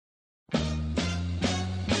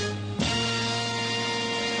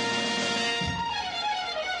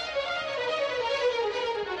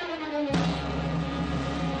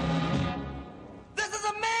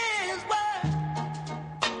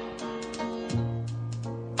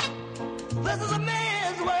this is a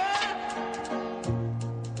man's world.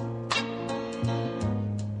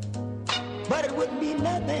 But it would be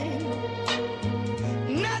nothing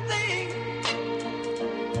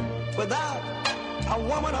without a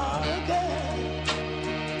woman or a girl.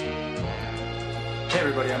 Hey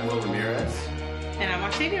everybody, I'm Will Ramirez. And I'm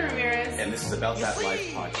Octavia Ramirez. And this is About That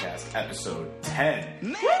Life podcast, episode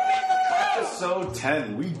 10. Episode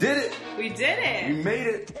 10. We did it. We did it. We made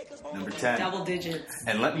it. Number 10. Double digits.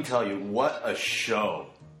 And let me tell you, what a show.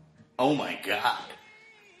 Oh my God.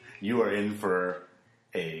 You are in for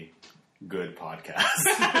a good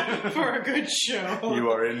podcast. For a good show.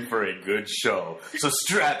 You are in for a good show. So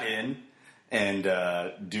strap in and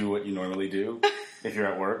do what you normally do. If you're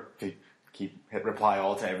at work, hit reply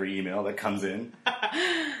all to every email that comes in.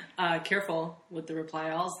 Careful with the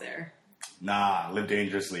reply alls there. Nah, live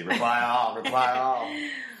dangerously. Reply all, reply all.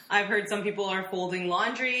 I've heard some people are folding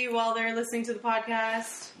laundry while they're listening to the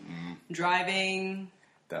podcast. Driving.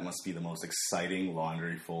 That must be the most exciting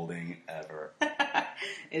laundry folding ever.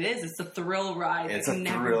 It is. It's a thrill ride. It's a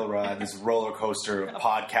thrill ride. This roller coaster of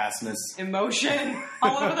podcastness. Emotion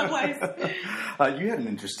all over the place. You had an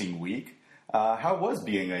interesting week. How was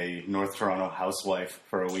being a North Toronto housewife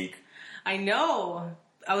for a week? I know.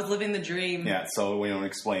 I was living the dream. Yeah, so we don't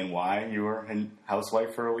explain why you were a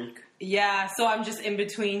housewife for a week? Yeah, so I'm just in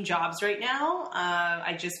between jobs right now.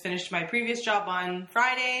 I just finished my previous job on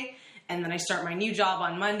Friday, and then I start my new job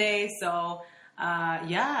on Monday. So,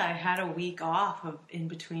 I had a week off of in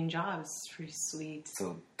between jobs. It's pretty sweet.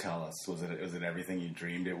 So tell us, was it everything you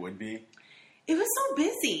dreamed it would be? It was so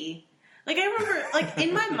busy. Like, I remember,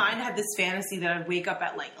 in my mind, I had this fantasy that I'd wake up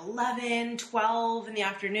at, 11, 12 in the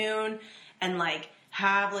afternoon and,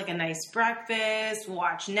 have, a nice breakfast,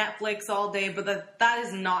 watch Netflix all day. But that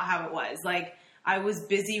is not how it was. I was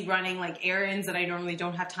busy running, errands that I normally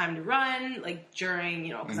don't have time to run, during,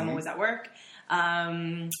 because I'm always at work.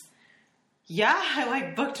 I,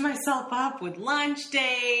 booked myself up with lunch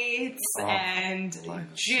dates and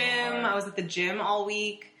gym. I was at the gym all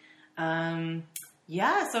week. So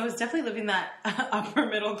I was definitely living that upper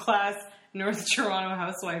middle class North Toronto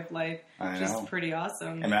housewife life, which is pretty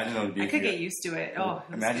awesome. Imagine what it would be. I could get used to it.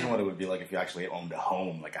 Imagine what it would be like if you actually owned a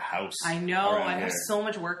home, like a house. I know. I have so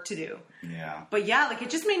much work to do. Yeah. But it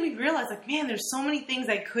just made me realize, man, there's so many things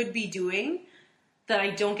I could be doing that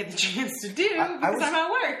I don't get the chance to do because I'm at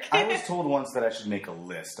work. I was told once that I should make a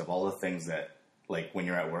list of all the things that, when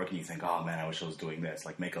you're at work and you think, oh man, I wish I was doing this.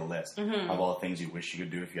 Make a list of all the things you wish you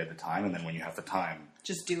could do if you had the time, and then when you have the time,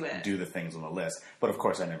 just do it. Do the things on the list. But of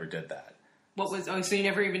course, I never did that. So you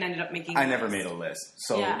never even ended up making I never made a list.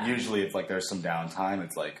 So usually if there's some downtime,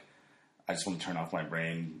 it's I just want to turn off my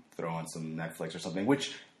brain, throw on some Netflix or something,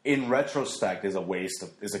 which in retrospect is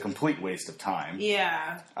a complete waste of time.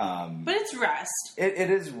 Yeah. But it's rest.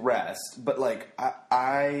 It is rest, but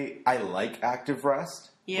I like active rest.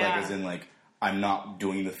 Yeah. As in I'm not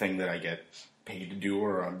doing the thing that I get paid to do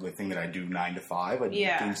or the thing that I do 9 to 5. I'm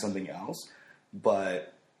doing something else.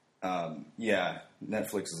 But,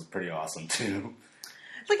 Netflix is pretty awesome, too.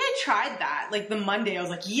 I tried that. The Monday, I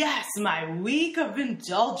was yes, my week of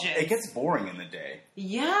indulgence. It gets boring in the day.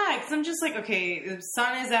 Yeah, because I'm just okay, the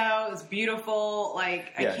sun is out, it's beautiful. I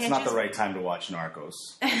can't it's not the right time to watch Narcos.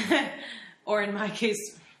 Or in my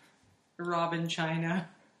case, Robin China.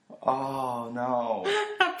 Oh, no.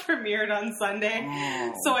 Premiered on Sunday.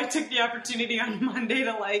 Oh. So I took the opportunity on Monday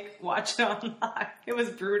to watch it online. It was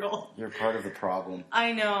brutal. You're part of the problem.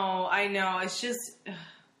 I know. It's just,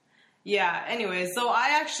 yeah. Anyways, so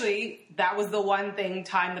that was the one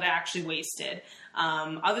time that I actually wasted.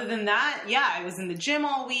 Other than that, I was in the gym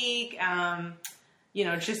all week.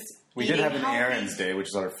 Just we did have an errands day, which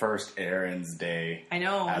is our first errands day. I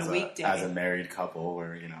know, as a weekday. As a married couple,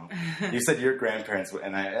 where, you said your grandparents,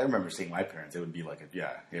 and I remember seeing my parents, it would be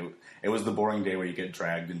it was the boring day where you get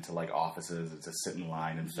dragged into, offices to sit in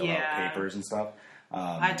line and fill out papers and stuff.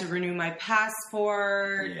 I had to renew my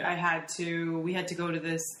passport. Yeah. We had to go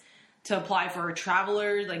to apply for a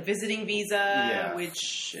traveler, visiting visa,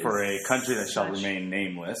 which for a country that shall remain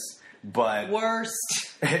nameless. But worst.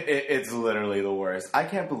 It's literally the worst. I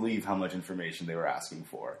can't believe how much information they were asking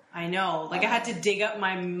for. I know. I had to dig up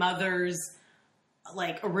my mother's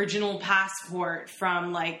original passport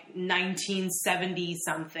from 1970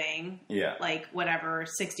 something. Yeah. Whatever,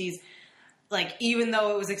 60s. Even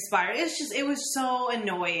though it was expired, it was so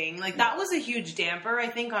annoying. That was a huge damper, I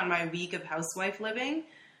think, on my week of housewife living.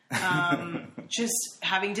 Just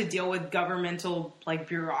having to deal with governmental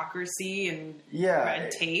bureaucracy and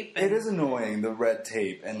red tape. It is annoying, the red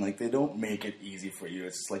tape, and they don't make it easy for you.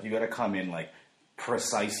 It's just you got to come in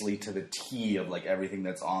precisely to the T of everything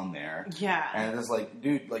that's on there. Yeah. And it's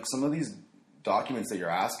dude, some of these documents that you're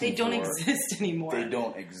asking They don't for, exist anymore. They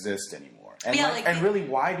don't exist anymore. And, Yeah, and really,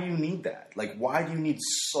 why do you need that? Like, why do you need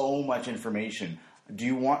so much information? Do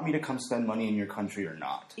you want me to come spend money in your country or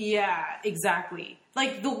not? Yeah, exactly.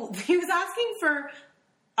 Like, he was asking for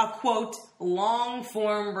a, quote,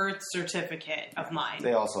 long-form birth certificate of mine.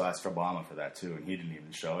 They also asked for Obama for that, too, and he didn't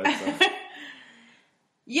even show it. So.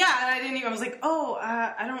 Yeah, and I was like,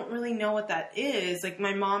 I don't really know what that is. Like,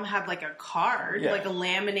 my mom had, like, a card, like a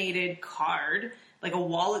laminated card, like a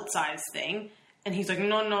wallet-size thing. And he's like,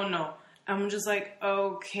 no. I'm just like,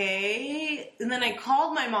 okay. And then I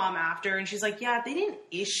called my mom after, and she's like, yeah, they didn't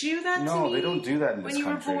issue that to me. No, they don't do that in this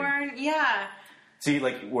country. When you were born, yeah. See,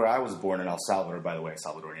 like, where I was born in El Salvador, by the way,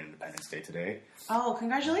 Salvadorian Independence Day today. Oh,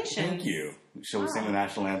 congratulations. Thank you. Shall we sing the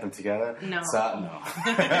national anthem together? No.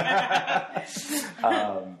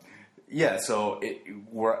 No. Yeah, so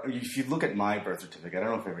if you look at my birth certificate, I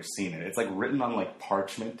don't know if you've ever seen it. It's, like, written on, like,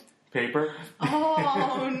 parchment paper.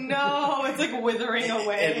 Oh, no. It's, like, withering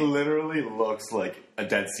away. It literally looks like a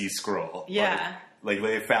Dead Sea Scroll. Yeah. Like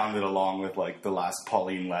they found it along with, like, the last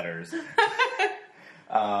Pauline letters.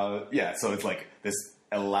 Yeah, so it's like this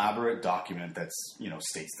elaborate document that's,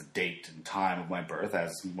 states the date and time of my birth,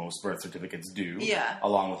 as most birth certificates do. Yeah.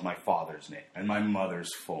 Along with my father's name and my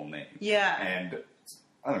mother's full name. Yeah. And,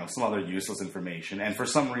 I don't know, some other useless information. And for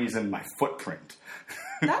some reason, my footprint.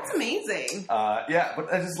 That's amazing. Yeah, but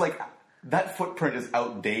it's just like, that footprint is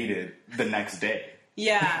outdated the next day.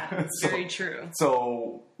 Yeah, very true.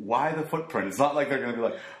 So why the footprint? It's not like they're going to be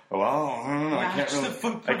like, well, I don't know,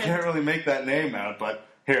 I can't really make that name out, but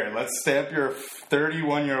here, let's stamp your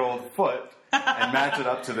 31-year-old foot and match it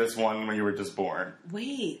up to this one when you were just born.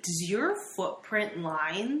 Wait, does your footprint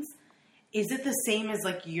lines, is it the same as,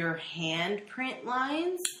 like, your handprint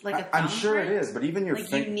lines? Like a thumbprint? I'm sure it is, but even your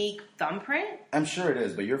unique thumbprint? I'm sure it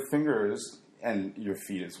is, but your fingers and your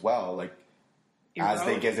feet as well, like, as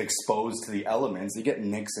they get exposed to the elements, you get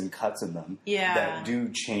nicks and cuts in them that do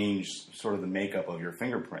change sort of the makeup of your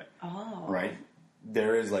fingerprint. Oh. Right?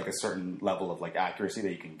 There is, like, a certain level of, like, accuracy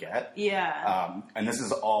that you can get. Yeah. And this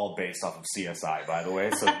is all based off of CSI, by the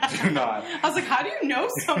way, so do not... I was like, how do you know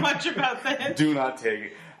so much about this? Do not take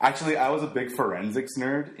it. Actually, I was a big forensics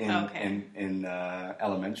nerd in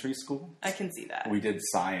elementary school. I can see that. We did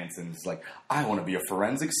science, and it's like, I want to be a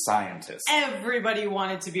forensic scientist. Everybody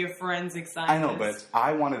wanted to be a forensic scientist. I know, but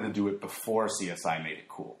I wanted to do it before CSI made it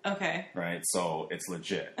cool. Okay. Right? So it's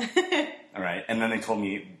legit. All right? And then they told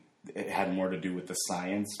me it had more to do with the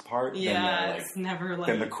science part than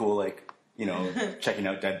the cool, like, checking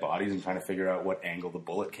out dead bodies and trying to figure out what angle the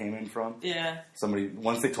bullet came in from. Yeah.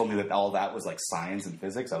 Once they told me that all that was, like, science and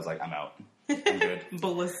physics, I was like, I'm out. I'm good.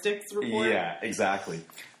 Ballistics report? Yeah, exactly.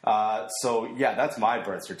 So, yeah, that's my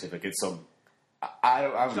birth certificate. So,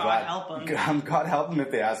 I'm glad. Help them. God help them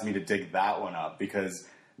if they asked me to dig that one up, because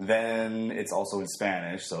then it's also in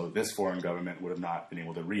Spanish, so this foreign government would have not been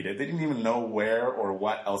able to read it. They didn't even know where or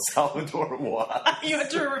what El Salvador was. You had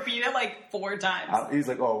to repeat it like 4 times. He's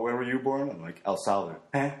like, oh, where were you born? I'm like, El Salvador.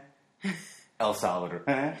 Eh? El Salvador.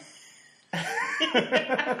 Eh?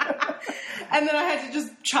 And then I had to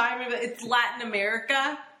just chime in, it's Latin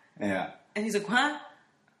America. Yeah. And he's like, huh?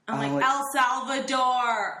 I'm like, El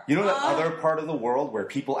Salvador. You know that other part of the world where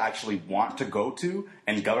people actually want to go to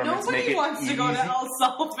and governments make it easy? Nobody wants to go to El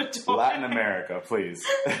Salvador. Latin America, please.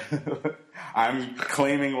 I'm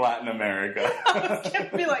claiming Latin America. I was going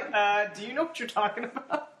to be like, do you know what you're talking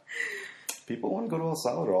about? People want to go to El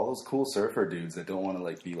Salvador. All those cool surfer dudes that don't want to,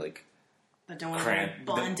 like, be, like, that don't want to go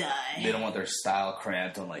to Bondi. They don't want their style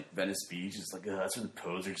cramped on, like, Venice Beach. It's like, that's where the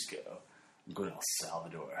posers go. I'm going to El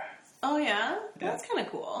Salvador. Oh, yeah? That's kind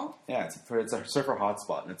of cool. Yeah, it's a surfer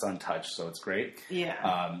hotspot, and it's untouched, so it's great.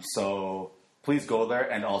 Yeah. So please go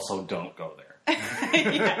there, and also don't go there.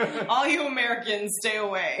 Yeah. All you Americans, stay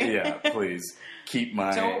away. Yeah, please.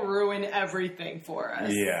 Don't ruin everything for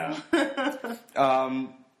us. Yeah.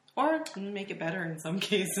 Or make it better in some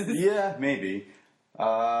cases. Yeah, maybe.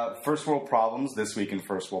 First world problems this week in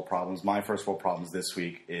first world problems. My first world problems this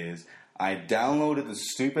week is I downloaded the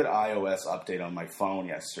stupid iOS update on my phone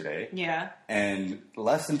yesterday. Yeah. And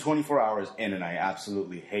less than 24 hours in, and I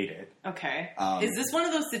absolutely hate it. Okay. Is this one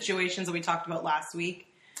of those situations that we talked about last week?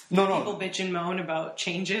 No. People bitch and moan about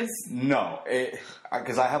changes? No.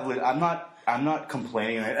 Because I'm not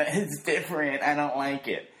complaining. It's different. I don't like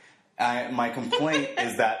it. My complaint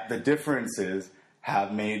is that the differences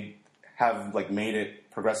have made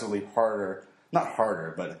it progressively harder. Not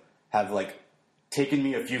harder, but have, like, taken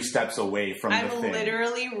me a few steps away from the thing. I'm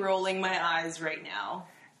literally rolling my eyes right now.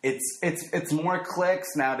 It's more clicks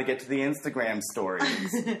now to get to the Instagram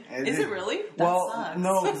stories. Is it really? That well, sucks.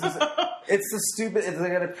 no. It's the stupid. They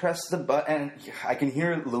gotta press the button. I can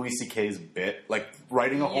hear Louis C.K.'s bit, like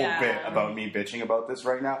writing a whole bit about me bitching about this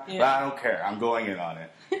right now. Yeah. But I don't care. I'm going in on it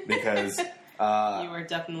because you are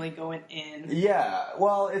definitely going in. Yeah.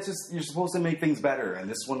 Well, it's just you're supposed to make things better, and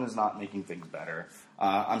this one is not making things better.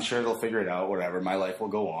 I'm sure they'll figure it out. Whatever. My life will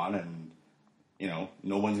go on, and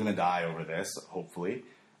no one's gonna die over this. Hopefully.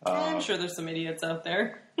 I'm sure there's some idiots out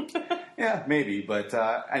there. Yeah, maybe. But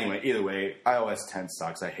anyway, either way, iOS 10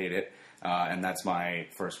 sucks. I hate it. And that's my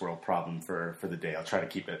first world problem for the day. I'll try to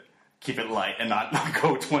keep it light and not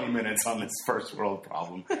go 20 minutes on this first world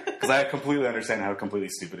problem. Because I completely understand how completely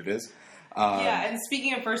stupid it is. Yeah, and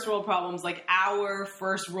speaking of first world problems, like our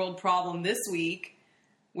first world problem this week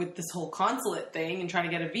with this whole consulate thing and trying to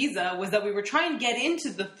get a visa was that we were trying to get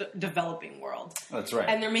into the developing world. That's right.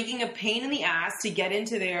 And they're making a pain in the ass to get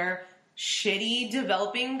into their shitty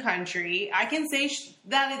developing country. I can say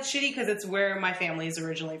that it's shitty because it's where my family is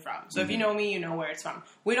originally from. So if you know me, you know where it's from.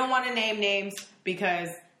 We don't want to name names because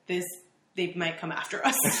they might come after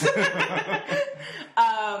us.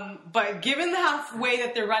 But given the way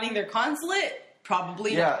that they're running their consulate,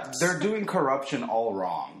 probably not. Yeah, they're doing corruption all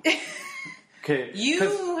wrong. Okay,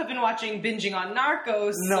 you have been watching Binging on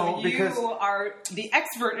Narcos, so you are the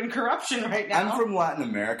expert in corruption right now. I'm from Latin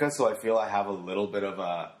America, so I feel I have a little bit of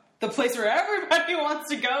a... The place where everybody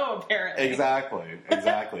wants to go, apparently.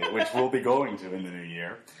 Exactly, which we'll be going to in the new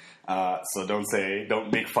year. So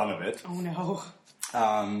don't make fun of it. Oh no.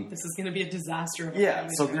 This is going to be a disaster. Yeah,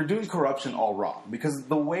 so they're doing corruption all wrong, because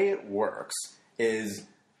the way it works is...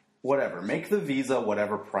 Whatever. Make the visa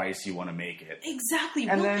whatever price you want to make it. Exactly.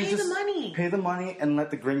 And we'll then pay the money. Pay the money and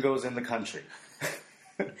let the gringos in the country.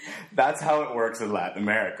 That's how it works in Latin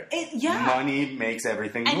America. Money makes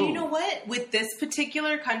everything move. And you know what? With this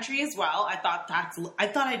particular country as well, I thought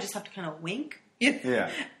I just have to kind of wink.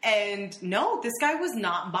 Yeah. And no, this guy was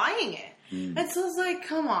not buying it. And so I was like,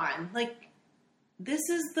 come on. Like, this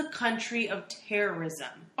is the country of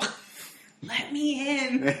terrorism. Let me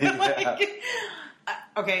in.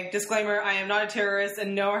 Okay, disclaimer, I am not a terrorist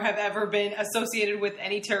and nor have ever been associated with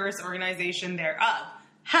any terrorist organization thereof.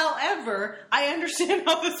 However, I understand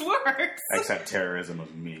how this works. Except terrorism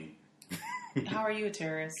of me. How are you a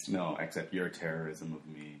terrorist? No, except your terrorism of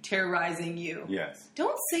me. Terrorizing you. Yes.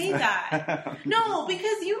 Don't say that. No,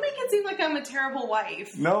 because you make it seem like I'm a terrible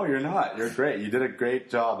wife. No, you're not. You're great. You did a great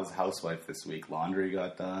job as a housewife this week. Laundry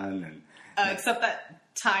got done and... except that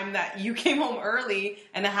time that you came home early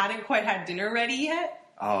and I hadn't quite had dinner ready yet.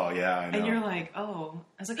 Oh, yeah, I know. And you're like, oh.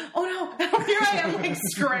 I was like, oh, no. Here I am, like,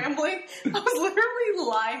 scrambling. I was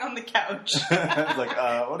literally lying on the couch. I was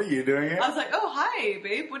like, what are you doing here? I was like, oh, hi,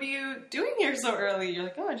 babe. What are you doing here so early? You're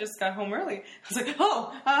like, oh, I just got home early. I was like,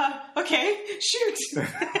 oh, okay, shoot.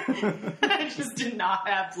 I just did not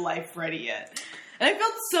have life ready yet. And I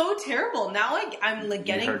felt so terrible. Now I'm like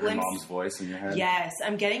getting glimpses. You heard your mom's voice in your head? Yes,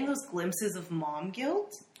 I'm getting those glimpses of mom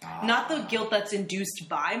guilt. Not the guilt that's induced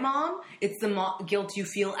by mom. It's the guilt you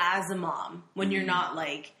feel as a mom when you're not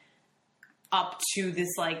like up to this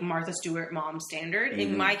like Martha Stewart mom standard.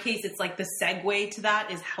 In my case, it's like the segue to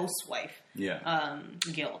that is housewife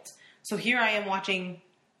guilt. So here I am watching.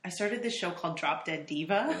 I started this show called Drop Dead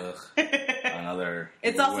Diva. Another.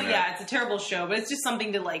 It's also it's a terrible show, but it's just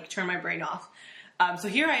something to like turn my brain off. So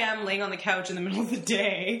here I am laying on the couch in the middle of the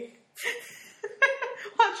day.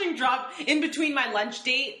 Watching Drop in between my lunch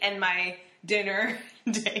date and my dinner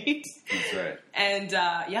date. That's right. And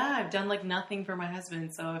I've done like nothing for my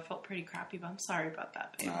husband, so I felt pretty crappy. But I'm sorry about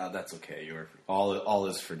that, babe. That's okay. You're all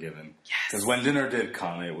is forgiven. Yes. Because when dinner did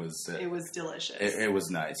come, it was delicious. It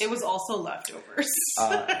was nice. It was also leftovers.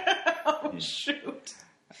 Oh shoot!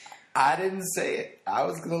 I didn't say it. I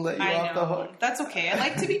was going to let you off the hook. That's okay. I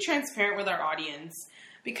like to be transparent with our audience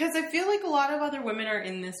because I feel like a lot of other women are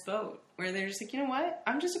in this boat. Where they're just like, you know what?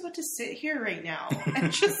 I'm just about to sit here right now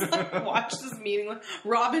and just like watch this meeting with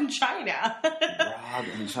Rob in China. Rob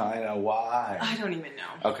in China, why? I don't even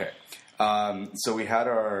know. Okay. So we had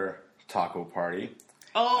our taco party.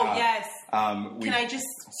 Oh, yes. Can I just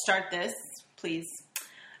start this, please?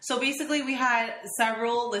 So basically we had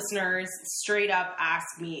several listeners straight up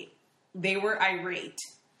ask me, they were irate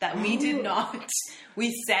that we did not.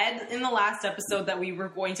 We said in the last episode that we were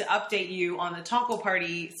going to update you on the taco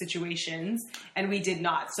party situations, and we did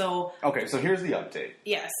not. So okay, so here's the update.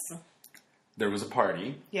 Yes. There was a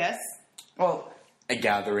party. Yes. Well, a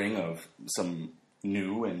gathering of some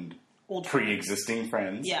new and old pre-existing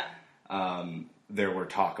friends. Yeah. There were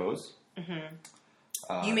tacos.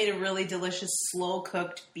 Mm-hmm. You made a really delicious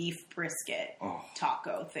slow-cooked beef brisket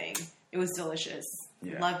taco thing. It was delicious.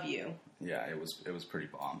 Yeah. Love you. Yeah, it was pretty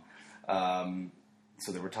bomb.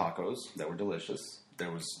 So there were tacos that were delicious.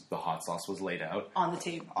 the hot sauce was laid out On the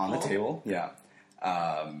table. on the table. Yeah,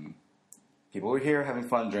 people were here having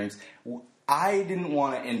fun, drinks. I didn't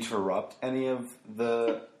want to interrupt any of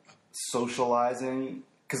the socializing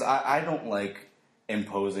because I don't like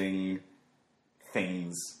imposing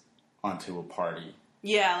things onto a party.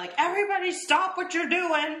 Yeah, like, everybody stop what you're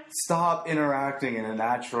doing. Stop interacting in a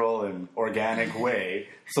natural and organic way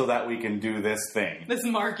so that we can do this thing. This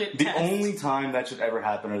market The test. only time that should ever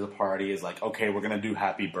happen at a party is like, okay, we're going to do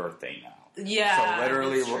happy birthday now. Yeah, So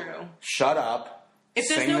literally, that's true. shut up, If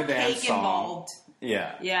there's sing no the damn cake song. involved,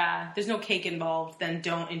 Yeah. there's no cake involved, then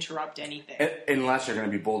don't interrupt anything. Unless you're going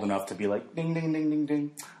to be bold enough to be like, ding, ding, ding, ding,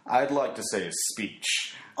 ding. I'd like to say a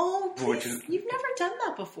speech. Oh, Which please. is- You've never done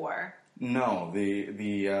that before. No,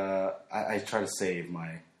 I try to save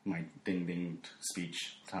my ding, ding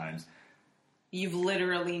speech times. You've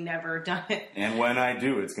literally never done it. And when I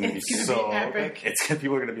do, it's going to be It's gonna so be epic.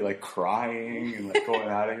 People are going to be like crying and like going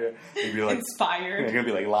out of here. They'd be like Inspired. They're going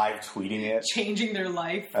to be like live tweeting it. Changing their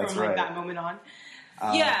life That's from like right. that moment on.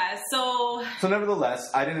 So So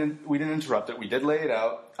nevertheless, we didn't interrupt it. We did lay it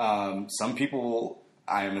out. Some people,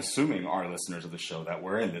 I am assuming, are listeners of the show that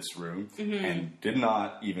were in this room Mm-hmm. and did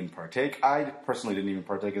not even partake. I personally didn't even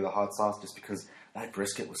partake of the hot sauce just because that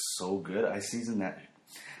brisket was so good. I seasoned that.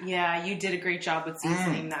 yeah, you did a great job with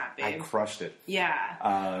seasoning that, I babe. crushed it.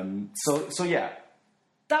 Yeah. So yeah.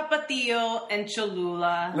 Tapatio and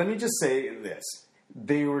Cholula. Let me just say this.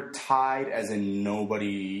 They were tied, as in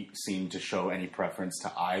nobody seemed to show any preference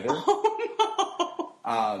to either. Oh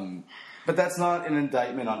no. But that's not an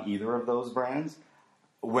indictment on either of those brands.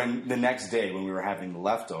 When the next day, when we were having the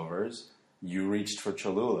leftovers, you reached for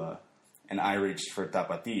Cholula, and I reached for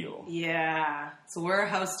Tapatio. Yeah. So we're a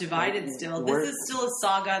house divided still. We're- This is still a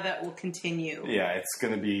saga that will continue. Yeah, it's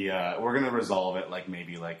gonna be. We're gonna resolve it like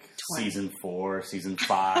maybe like 20. season 4, season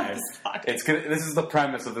 5. This podcast. It's gonna. This is the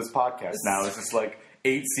premise of this podcast. Now it's just like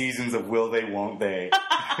 8 seasons of will they, won't they,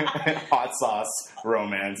 hot sauce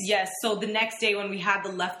romance. Yes. So the next day when we had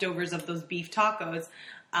the leftovers of those beef tacos,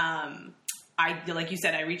 I, like you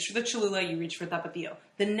said, I reached for the Cholula, you reached for Tapatio.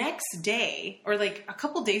 The next day, or like a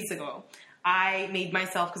couple days ago, I made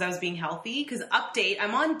myself, because I was being healthy, because update,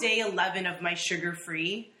 I'm on day 11 of my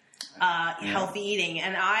sugar-free healthy eating,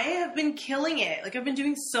 and I have been killing it. Like, I've been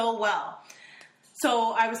doing so well.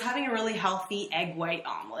 So I was having a really healthy egg white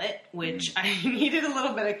omelet, which I needed a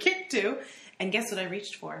little bit of kick to, and guess what I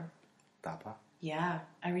reached for? Tapa. Yeah,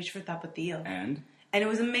 I reached for Tapatio. And it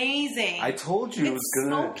was amazing. I told you it was It's good.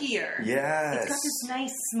 smokier. Yes. It's got this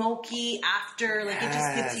nice smoky after, like it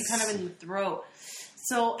just hits you kind of in the throat.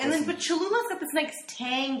 So, and then, but Cholula's got this nice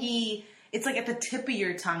tangy, it's like at the tip of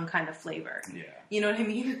your tongue kind of flavor. Yeah. You know what I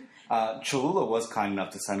mean? Cholula was kind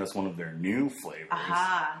enough to send us one of their new flavors.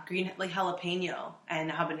 Aha. Green, like jalapeno and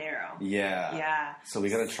habanero. Yeah. Yeah. So we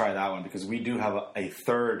got to try that one because we do have a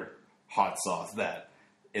third hot sauce that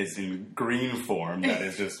is in green form that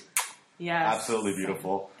is just Yes. absolutely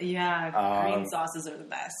beautiful. Yeah. Green sauces are the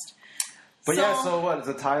best. But yeah, so what? Is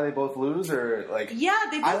it a tie they both lose or like? Yeah,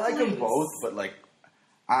 they both I like lose. them both, but like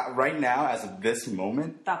right now, as of this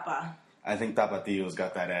moment, Tapa. I think Tapatio's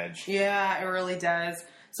got that edge. Yeah, it really does.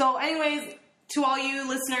 So anyways, to all you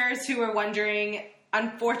listeners who are wondering,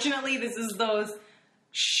 unfortunately, this is those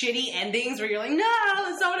shitty endings where you're like, no,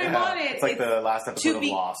 that's not what I wanted. It's like the last episode of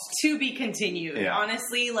Lost. To be continued. Yeah.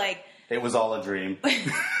 Honestly, like, It was all a dream.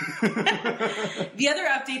 the other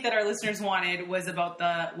update that our listeners wanted was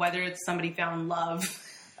about whether somebody found love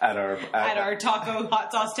at our taco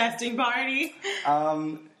hot sauce testing party.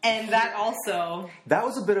 And that also... That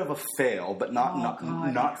was a bit of a fail, but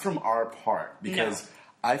God. not from our part because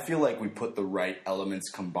I feel like we put the right elements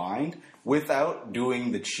combined without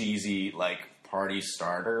doing the cheesy like party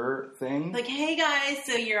starter thing. Like, hey guys,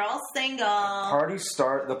 so you're all single.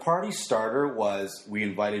 The party starter was we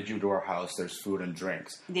invited you to our house. There's food and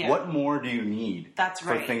drinks. Yeah. What more do you need? That's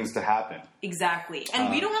right. For things to happen. Exactly. And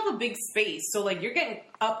we don't have a big space, so like you're getting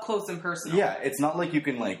up close and personal. Yeah, it's not like you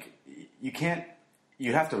can like you can't.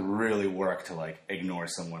 You have to really work to like ignore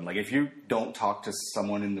someone. Like if you don't talk to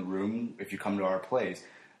someone in the room, if you come to our place,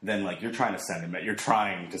 then like you're trying to send a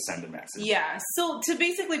message. Yeah. So to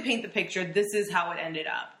basically paint the picture, this is how it ended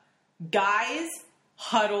up. Guys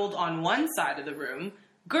huddled on one side of the room.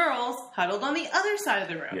 Girls huddled on the other side of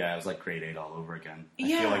the room. Yeah, it was like grade 8 all over again. I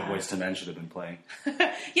Yeah. feel like Boyz II Men should have been playing.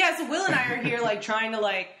 Yeah, so Will and I are here like trying to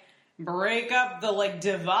like break up the, like,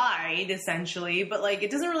 divide, essentially. But, like,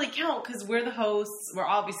 it doesn't really count because we're the hosts. We're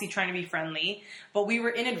obviously trying to be friendly. But we were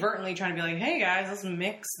inadvertently trying to be like, hey, guys, let's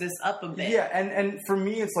mix this up a bit. Yeah, and for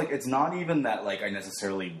me, it's like, it's not even that, like, I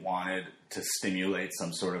necessarily wanted to stimulate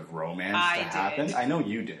some sort of romance to happen. I know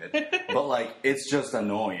you did. But, like, it's just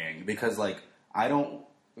annoying because, like, I don't...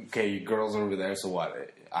 Okay, girls over there, so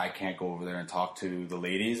what? I can't go over there and talk to the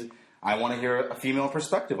ladies. I want to hear a female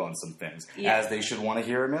perspective on some things, as they should want to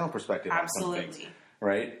hear a male perspective on some things.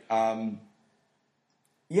 Right?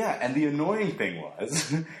 Yeah, and the annoying thing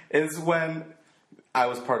is when I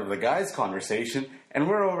was part of the guys' conversation, and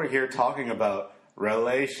we're over here talking about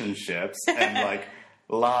relationships and, like,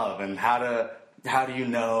 love and how do you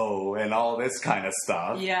know and all this kind of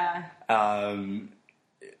stuff. Yeah.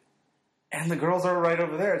 And the girls are right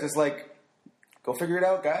over there, just like, go figure it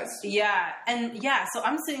out, guys. Yeah, and so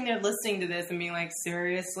I'm sitting there listening to this and being like,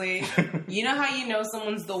 seriously? You know how you know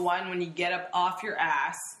someone's the one when you get up off your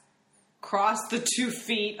ass, cross the 2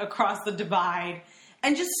 feet across the divide,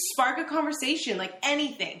 and just spark a conversation, like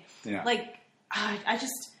anything. Yeah. Like,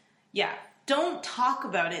 don't talk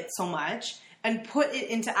about it so much and put it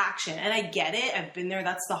into action. And I get it. I've been there.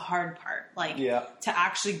 That's the hard part. Like, to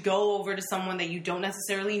actually go over to someone that you don't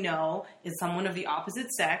necessarily know is someone of the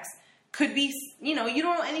opposite sex. Could be, you don't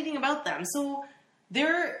know anything about them. So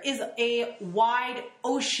there is a wide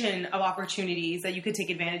ocean of opportunities that you could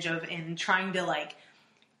take advantage of in trying to, like,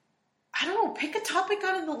 I don't know, pick a topic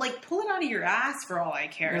out of the, like, pull it out of your ass for all I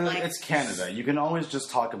care. Well, like, it's Canada. You can always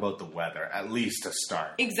just talk about the weather, at least to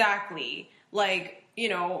start. Exactly. Like,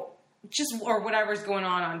 just, or whatever's going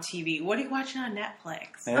on TV. What are you watching on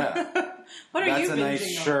Netflix? Yeah. What are you binging on? That's a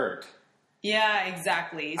nice shirt. Yeah,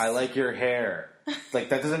 exactly. I like your hair. Like,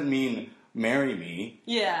 that doesn't mean marry me.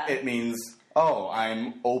 Yeah. It means,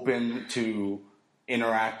 I'm open to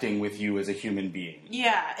interacting with you as a human being.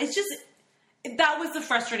 Yeah, it's just, that was the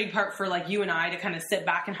frustrating part for, like, you and I to kind of sit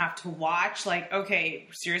back and have to watch. Like, okay,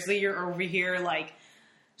 seriously, you're over here, like,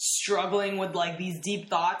 struggling with, like, these deep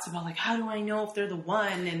thoughts about, like, how do I know if they're the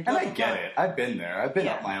one? And I get it. I've been there. I've been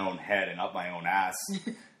up my own head and up my own ass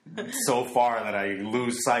so far that I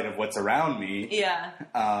lose sight of what's around me. Yeah.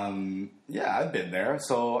 I've been there,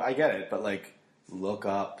 so I get it. But, like, look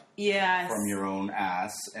up from your own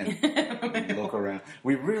ass and look around.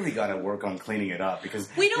 We really got to work on cleaning it up because...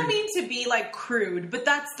 We don't mean to be, like, crude, but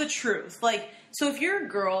that's the truth. Like, so if you're a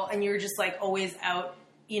girl and you're just, like, always out,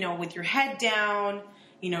 with your head down...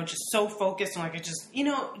 just so focused on, like,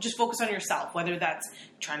 just focus on yourself, whether that's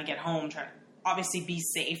trying to get home, trying to obviously be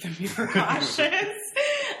safe and be precautious.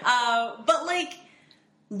 But, like,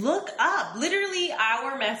 look up. Literally,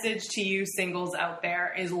 our message to you singles out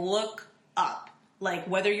there is look up. Like,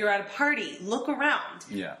 whether you're at a party, look around.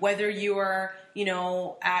 Yeah. Whether you're,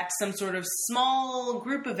 at some sort of small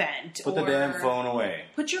group event. Put the damn phone away.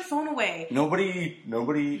 Put your phone away. Nobody,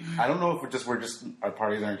 I don't know if we're just, our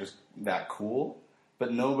parties aren't just that cool.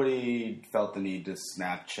 But nobody felt the need to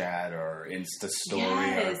Snapchat or Insta story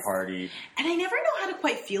at a party. And I never know how to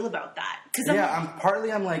quite feel about that.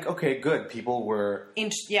 I'm like, okay, good. People were...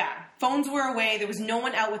 Phones were away. There was no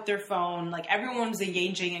one out with their phone. Like, everyone was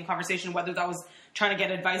engaging in conversation, whether that was trying to get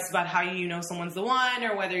advice about how you know someone's the one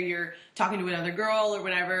or whether you're talking to another girl or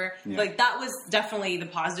whatever. Yeah. Like, that was definitely the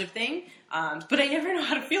positive thing. But I never know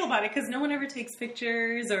how to feel about it because no one ever takes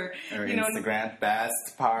pictures or Instagram,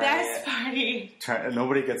 best party.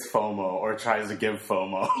 Nobody gets FOMO or tries to give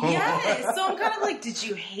FOMO. Yes. So I'm kind of like, did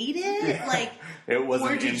you hate it? Yeah. Like, it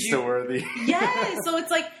wasn't Insta-worthy. Yes. So it's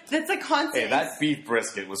like, that's a constant. Hey, that beef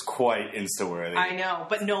brisket was quite Insta-worthy. I know,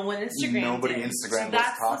 but no one Instagrammed Nobody it. Instagrammed so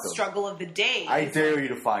that's tacos. The struggle of the day. I dare you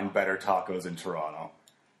to find better tacos in Toronto.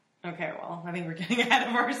 Okay, well, I think we're getting ahead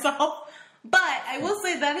of ourselves. But I will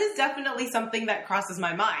say that is definitely something that crosses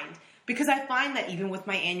my mind. Because I find that even with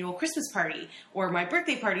my annual Christmas party or my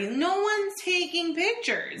birthday party, no one's taking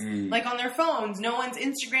pictures. Like, on their phones. No one's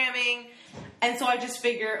Instagramming. And so I just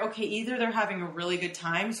figure, okay, either they're having a really good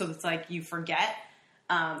time, so it's like you forget.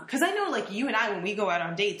 Because I know, like, you and I, when we go out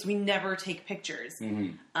on dates, we never take pictures.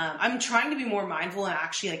 Mm-hmm. I'm trying to be more mindful and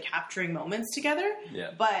actually, like, capturing moments together. Yeah.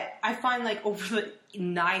 But I find, like, over the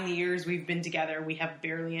 9 years we've been together, we have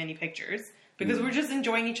barely any pictures. Because we're just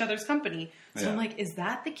enjoying each other's company. So I'm like, is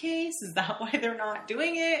that the case? Is that why they're not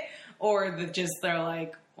doing it? Or they're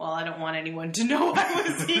like, well, I don't want anyone to know I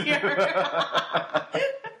was here.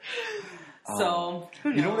 So, who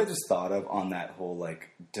knows? You know what I just thought of on that whole,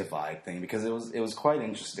 like, divide thing? Because it was quite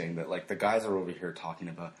interesting that, like, the guys are over here talking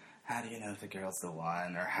about how do you know if the girl's the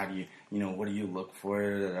one, or how do you, what do you look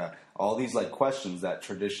for? All these like questions that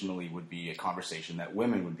traditionally would be a conversation that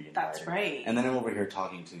women would be invited. That's right. And then I'm over here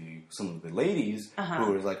talking to some of the ladies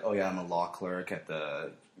who are like, oh yeah, I'm a law clerk at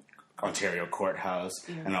the Ontario courthouse,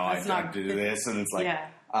 and I do this, and it's like,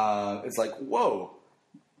 it's like, whoa,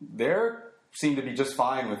 they're seem to be just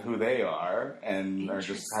fine with who they are, and are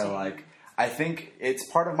just kind of like, I think it's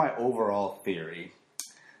part of my overall theory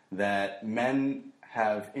that men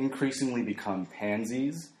have increasingly become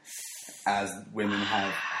pansies as women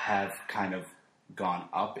have kind of gone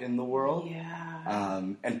up in the world. Yeah.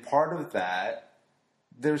 And part of that,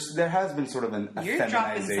 there has been sort of an You're effeminization.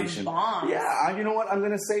 dropping some bombs. Yeah, you know what? I'm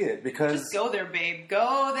going to say it because... Just go there, babe.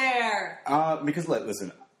 Go there. Because,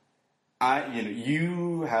 listen,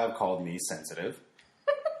 you have called me sensitive.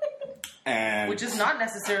 And which is not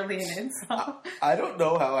necessarily an insult. I don't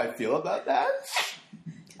know how I feel about that.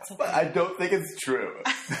 It's okay. But I don't think it's true.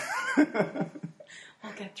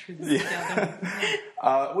 We'll get through this together.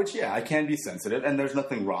 Which, I can be sensitive, and there's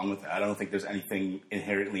nothing wrong with that. I don't think there's anything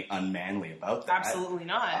inherently unmanly about that. Absolutely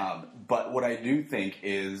not. But what I do think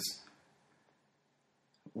is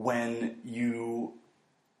when you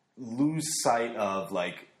lose sight of,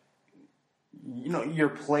 like, your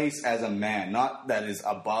place as a man, not that is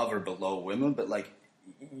above or below women, but, like,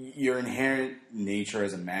 your inherent nature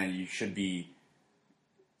as a man, you should be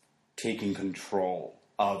taking control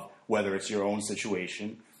of whether it's your own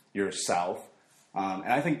situation, yourself.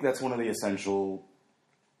 And I think that's one of the essential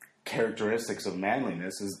characteristics of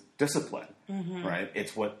manliness is discipline, right?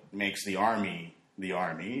 It's what makes the army.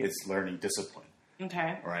 It's learning discipline.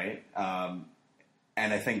 Okay. Right?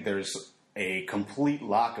 And I think there's a complete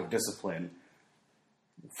lack of discipline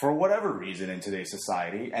for whatever reason in today's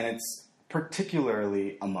society, and it's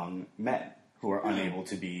particularly among men who are unable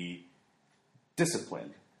to be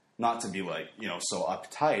disciplined. Not to be, like, so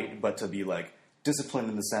uptight, but to be, like, disciplined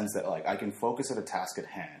in the sense that, like, I can focus at a task at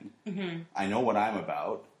hand. Mm-hmm. I know what I'm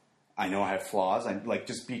about. I know I have flaws. I, like,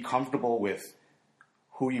 just be comfortable with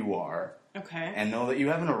who you are. Okay. And know that you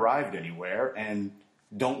haven't arrived anywhere, and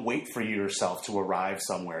don't wait for yourself to arrive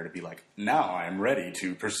somewhere to be like, now I'm ready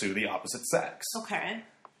to pursue the opposite sex. Okay.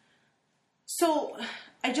 So,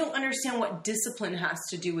 I don't understand what discipline has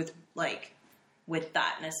to do with, like, with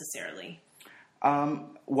that necessarily.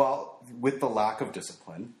 Well, with the lack of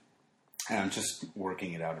discipline, and I'm just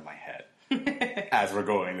working it out in my head as we're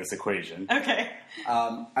going this equation. Okay.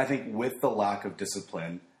 I think with the lack of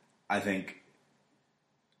discipline, I think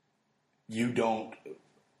men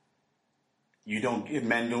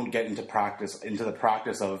don't get into the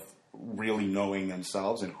practice of really knowing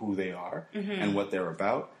themselves and who they are and what they're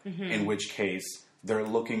about, in which case they're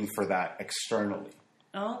looking for that externally.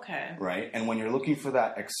 Okay. Right? And when you're looking for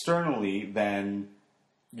that externally, then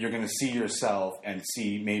you're going to see yourself and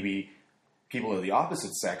see maybe people of the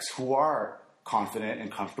opposite sex who are confident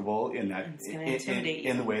and comfortable in that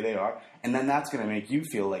in the way they are. And then that's going to make you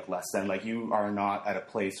feel like less than, like you are not at a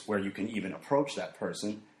place where you can even approach that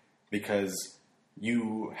person because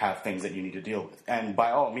you have things that you need to deal with. And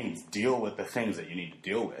by all means, deal with the things that you need to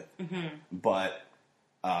deal with. Mm-hmm. But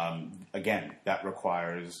again, that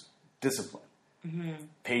requires discipline. Mm-hmm.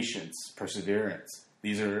 Patience, perseverance.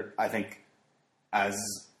 These are, I think, as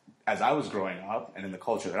I was growing up and in the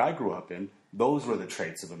culture that I grew up in, those were the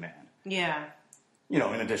traits of a man. Yeah. In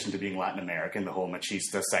addition to being Latin American, the whole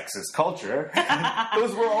machista, sexist culture,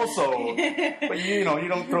 those were also, but you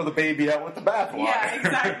don't throw the baby out with the bathwater. Yeah,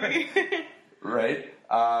 exactly. Right?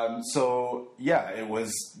 It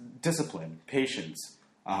was discipline, patience,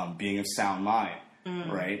 being of sound mind,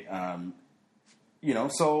 right?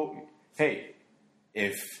 Hey,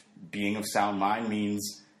 if being of sound mind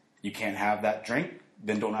means you can't have that drink,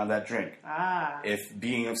 then don't have that drink. Ah. If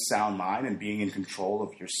being of sound mind and being in control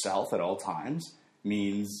of yourself at all times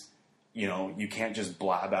means, you can't just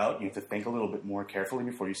blab out, you have to think a little bit more carefully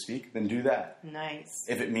before you speak, then do that. Nice.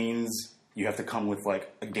 If it means you have to come with,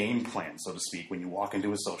 like, a game plan, so to speak, when you walk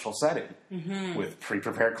into a social setting with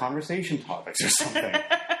pre-prepared conversation topics or something.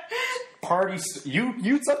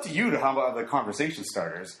 It's up to you to have the conversation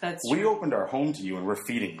starters. That's true. We opened our home to you and we're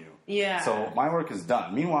feeding you. Yeah. So my work is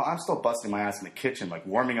done. Meanwhile, I'm still busting my ass in the kitchen, like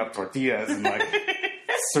warming up tortillas and like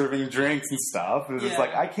serving drinks and stuff. It's just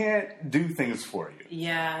like, I can't do things for you.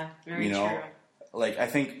 Yeah, very true. Like, I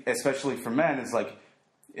think, especially for men, it's like,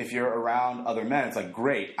 if you're around other men, it's like,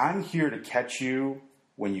 great, I'm here to catch you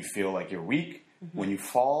when you feel like you're weak, when you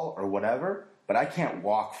fall or whatever, but I can't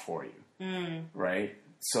walk for you, right?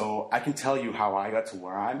 So I can tell you how I got to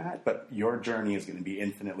where I'm at, but your journey is going to be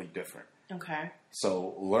infinitely different. Okay.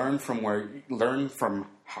 So learn from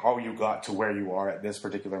how you got to where you are at this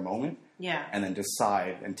particular moment, Yeah. And then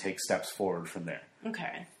decide and take steps forward from there.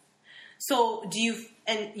 Okay. So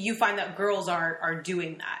you find that girls are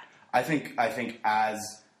doing that? I think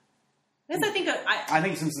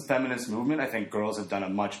since the feminist movement, I think girls have done a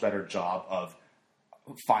much better job of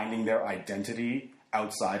finding their identity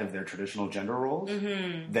outside of their traditional gender roles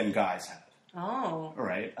than guys have. Oh.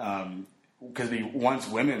 Right? Because once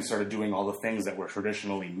women started doing all the things that were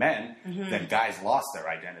traditionally men, then guys lost their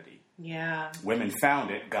identity. Yeah. Women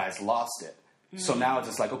found it, guys lost it. So now it's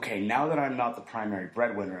just like, okay, now that I'm not the primary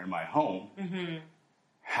breadwinner in my home, who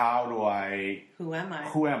am I?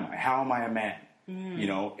 How am I a man? You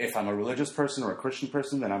know, if I'm a religious person or a Christian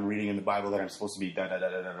person, then I'm reading in the Bible that I'm supposed to be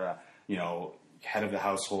da-da-da-da-da-da, you know, head of the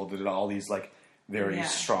household, all these, like, very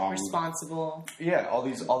strong... responsible. Yeah, all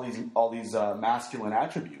these masculine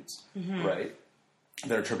attributes, right?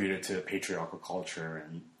 They're attributed to patriarchal culture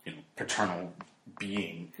and, you know, paternal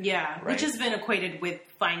being. Yeah, right? which has been equated with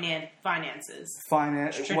finances.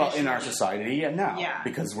 Well, in our society, now. Yeah.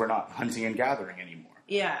 Because we're not hunting and gathering anymore.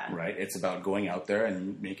 Yeah. Right? It's about going out there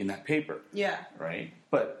and making that paper. Yeah. Right?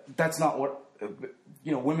 But that's not what...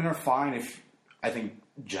 You know, women are fine if... I think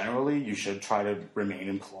generally you should try to remain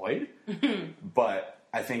employed. But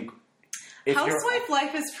I think... Housewife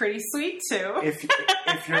life is pretty sweet, too.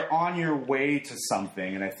 If you're on your way to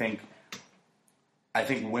something, and I think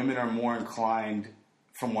women are more inclined,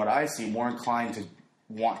 from what I see, more inclined to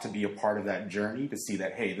want to be a part of that journey, to see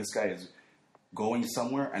that, hey, this guy is going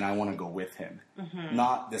somewhere and I want to go with him.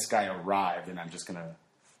 Not this guy arrived and I'm just going to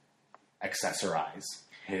accessorize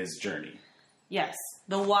his journey. Yes.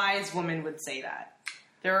 The wise woman would say that.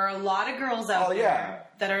 There are a lot of girls out there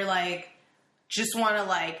that are like, just want to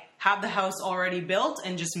like have the house already built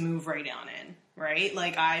and just move right on in. Right?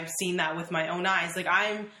 Like I've seen that with my own eyes. Like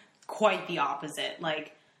I'm quite the opposite.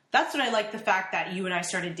 Like that's what I like, the fact that you and I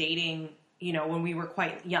started dating, you know, when we were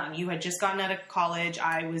quite young. You had just gotten out of college.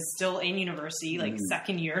 I was still in university, like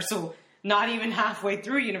second year. So not even halfway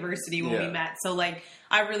through university when we met. So like,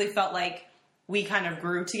 I really felt like we kind of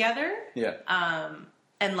grew together. Yeah.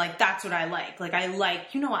 And like, that's what I like. Like, I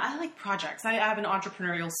like projects. I have an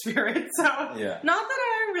entrepreneurial spirit. So not that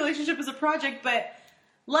our relationship is a project, but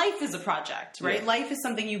life is a project, right? Yeah. Life is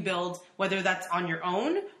something you build, whether that's on your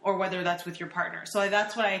own or whether that's with your partner. So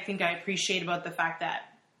that's what I think I appreciate about the fact that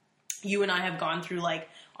you and I have gone through like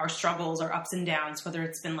our struggles, our ups and downs, whether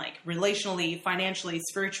it's been like relationally, financially,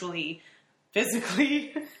 spiritually,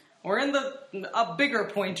 physically. We're in a bigger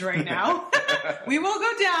point right now. We will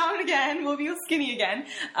go down again. We'll be skinny again.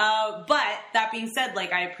 But that being said,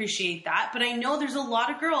 like, I appreciate that. But I know there's a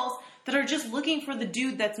lot of girls that are just looking for the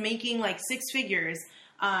dude that's making like 6 figures,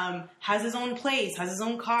 has his own place, has his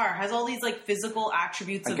own car, has all these like physical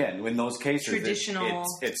attributes. Again, in those cases, traditional.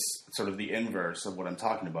 It's sort of the inverse of what I'm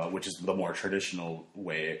talking about, which is the more traditional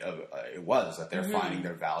way of it was that they're finding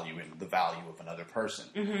their value in the value of another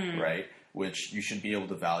person, right? Which you should be able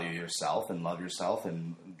to value yourself and love yourself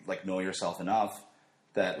and like know yourself enough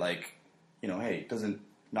that like, you know, hey, it doesn't,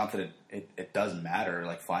 not that it does matter,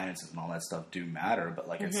 like finances and all that stuff do matter, but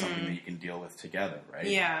like it's something that you can deal with together, right?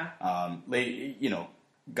 Yeah. You know,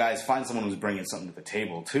 guys, find someone who's bringing something to the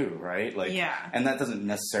table too, right? Like, and that doesn't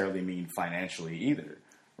necessarily mean financially either,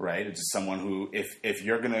 right? It's just someone who, if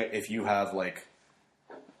you have like,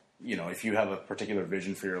 you know, if you have a particular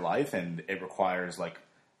vision for your life and it requires like,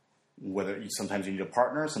 sometimes you need a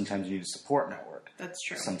partner, sometimes you need a support network. That's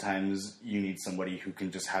true. Sometimes you need somebody who can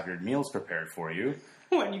just have your meals prepared for you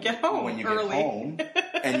when you get home. When you get home,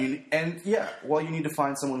 you need to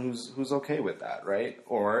find someone who's okay with that, right?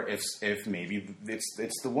 Or if maybe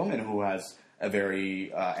it's the woman who has a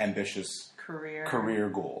very ambitious career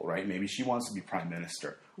goal, right? Maybe she wants to be prime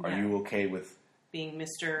minister. Are you okay with being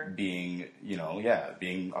Mr. being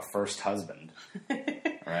a first husband,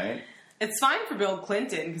 right? It's fine for Bill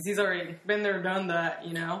Clinton because he's already been there, done that,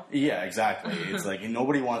 you know? Yeah, exactly. It's like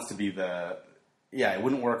nobody wants to be it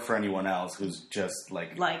wouldn't work for anyone else who's just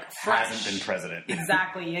like hasn't been president.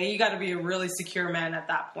 Exactly. Yeah, you got to be a really secure man at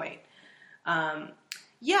that point.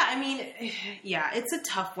 It's a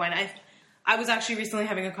tough one. I was actually recently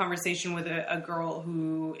having a conversation with a girl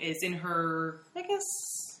who is in her, I guess,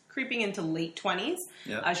 creeping into late 20s.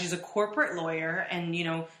 Yeah. She's a corporate lawyer and, you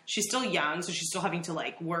know, she's still young, so she's still having to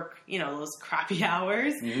like work, you know, those crappy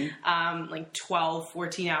hours, like 12,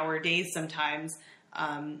 14-hour days sometimes.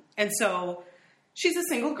 And so she's a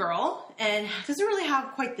single girl and doesn't really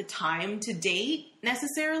have quite the time to date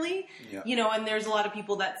necessarily, you know, and there's a lot of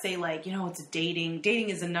people that say like, you know, it's dating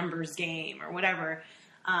is a numbers game or whatever.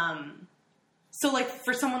 So, like,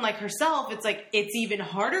 for someone like herself, it's, like, it's even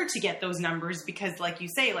harder to get those numbers because, like you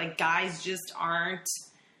say, like, guys just aren't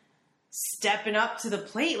stepping up to the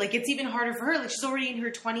plate. Like, it's even harder for her. Like, she's already in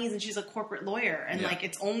her 20s and she's a corporate lawyer. And, like,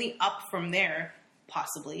 it's only up from there,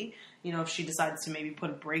 possibly, you know, if she decides to maybe put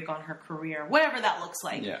a break on her career, whatever that looks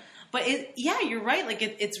like. Yeah. But, you're right. Like,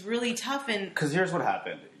 it's really tough. And because here's what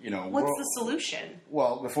happened. You know, what's the solution?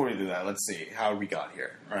 Well, before we do that, let's see how we got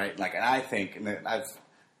here, right? Like, and I think, and I've,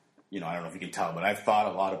 you know, I don't know if you can tell, but I've thought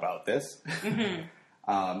a lot about this. Mm-hmm.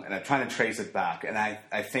 And I'm trying to trace it back. And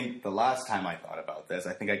I think the last time I thought about this,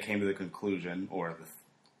 I think I came to the conclusion, or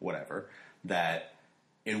whatever, that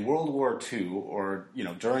in World War II, or, you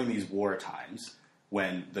know, during these war times,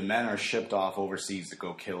 when the men are shipped off overseas to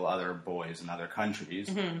go kill other boys in other countries,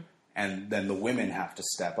 mm-hmm. and then the women have to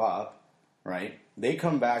step up, right? They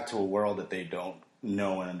come back to a world that they don't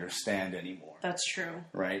know and understand anymore. That's true.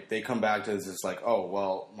 Right? They come back to this like, oh,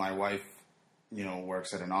 well, my wife, you know,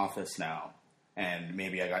 works at an office now, and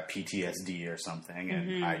maybe I got PTSD or something, and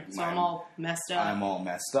mm-hmm. I'm all messed up. I'm all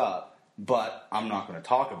messed up, but I'm not going to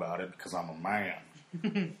talk about it because I'm a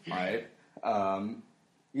man, right?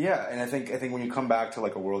 Yeah, and I think when you come back to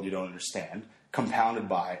like a world you don't understand, compounded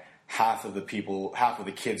by half of the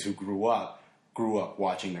kids who grew up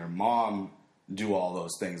watching their mom do all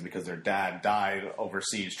those things because their dad died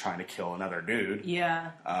overseas trying to kill another dude.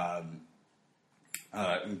 Yeah.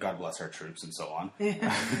 God bless our troops and so on.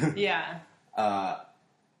 Yeah.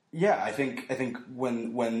 Yeah, I think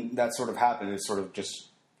when that sort of happened, it sort of just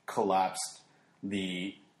collapsed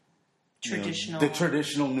the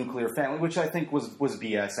traditional nuclear family, which I think was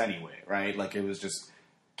BS anyway, right? Like, it was just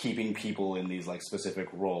keeping people in these like specific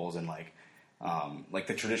roles, and like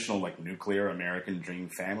the traditional like nuclear American dream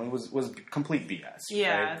family was complete BS.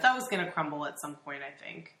 Yeah, right? That was going to crumble at some point, I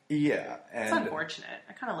think. Yeah, it's unfortunate.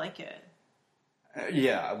 I kind of like it.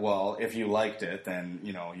 Yeah, well, if you liked it, then,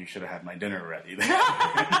 you know, you should have had my dinner ready.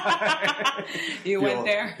 You went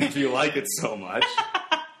there? If you like it so much.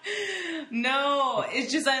 No,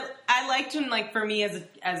 it's just I liked when, like, for me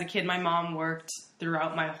as a kid, my mom worked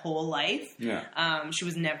throughout my whole life. Yeah. She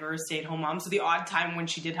was never a stay-at-home mom, so the odd time when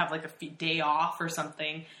she did have, like, a day off or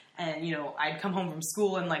something, and, you know, I'd come home from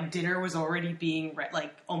school and, like, dinner was already being,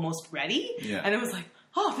 almost ready. Yeah. And it was like,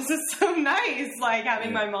 oh, this is so nice, like,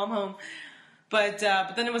 having my mom home. But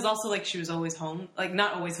then it was also, like, she was always home. Like,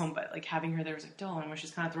 not always home, but, like, having her there was like, oh, I was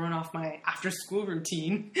just kind of throwing off my after-school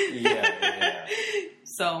routine. Yeah.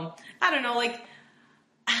 So, I don't know, like,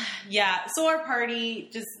 yeah. So our party,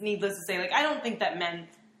 just needless to say, like, I don't think that men...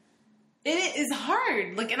 It is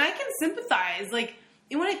hard. Like, and I can sympathize. Like,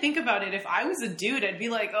 and when I think about it, if I was a dude, I'd be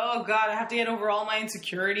like, oh, God, I have to get over all my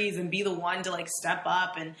insecurities and be the one to, like, step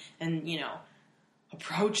up and you know...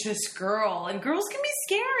 approach this girl, and girls can be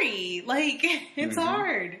scary. Like, it's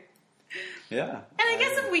hard. Yeah. And I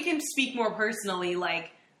guess if we can speak more personally,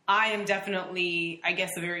 like, I am definitely, I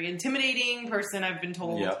guess, a very intimidating person, I've been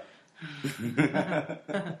told. Yep.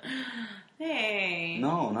 Hey.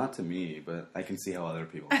 No, not to me, but I can see how other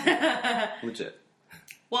people legit.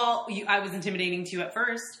 Well, I was intimidating to you at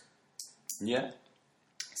first. Yeah.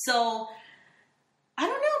 So... I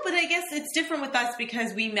don't know, but I guess it's different with us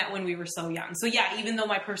because we met when we were so young. So yeah, even though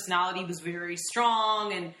my personality was very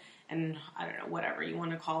strong and I don't know, whatever you want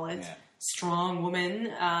to call it, strong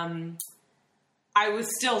woman, I was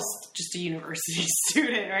still just a university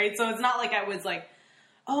student, right? So it's not like I was like,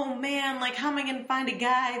 oh man, like how am I going to find a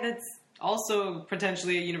guy that's also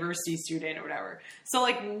potentially a university student or whatever. So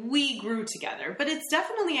like we grew together, but it's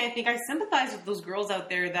definitely, I think I sympathize with those girls out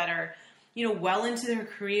there that are, you know, well into their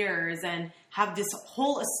careers and have this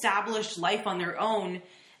whole established life on their own,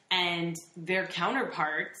 and their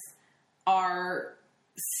counterparts are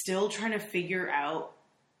still trying to figure out,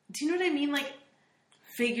 do you know what I mean? Like,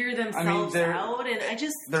 figure themselves out, and I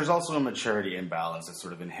just... There's also a maturity imbalance that's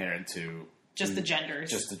sort of inherent to... Just the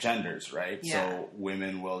genders. Just the genders, right? Yeah. So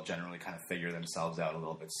women will generally kind of figure themselves out a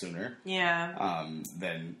little bit sooner. Yeah.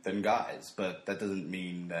 Than guys. But that doesn't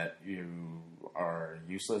mean that you are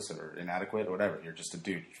useless or inadequate or whatever. You're just a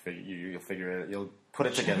dude. You'll figure it. You'll put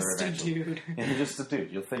it together eventually. Just a dude. You're just a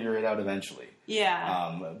dude. You'll figure it out eventually.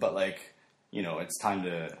 Yeah. But like, you know, it's time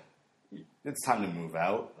to move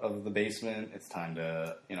out of the basement. It's time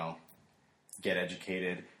to, you know, get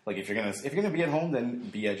educated. Like if you're gonna be at home, then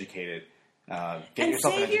be educated. And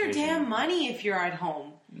save your damn money if you're at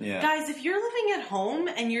home. Yeah. Guys, if you're living at home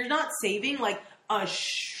and you're not saving like a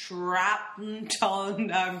shrapnel,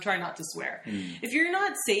 I'm trying not to swear. If you're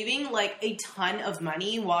not saving like a ton of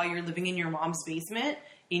money while you're living in your mom's basement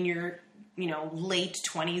in your, you know, late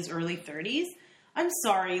 20s, early 30s, I'm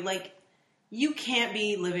sorry, like you can't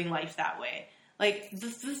be living life that way. Like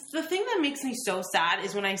the thing that makes me so sad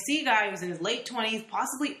is when I see a guy who's in his late 20s,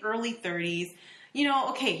 possibly early 30s, you know,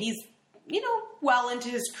 okay, he's, you know, well into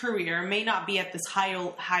his career, may not be at this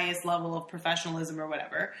highest level of professionalism or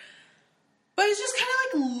whatever, but he's just kind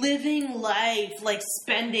of like living life, like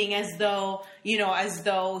spending as though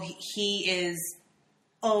he is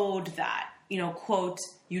owed that, quote,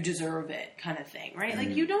 you deserve it kind of thing, right?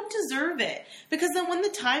 Like, you don't deserve it. Because then when the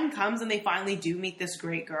time comes and they finally do meet this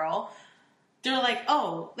great girl, they're like,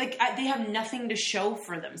 oh, like, they have nothing to show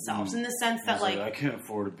for themselves in the sense that, like, I can't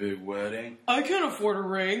afford a big wedding. I can't afford a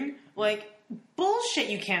ring. Like, bullshit,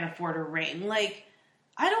 you can't afford a ring. Like,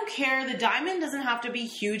 I don't care. The diamond doesn't have to be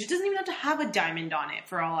huge. It doesn't even have to have a diamond on it,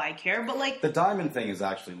 for all I care. But, like... The diamond thing is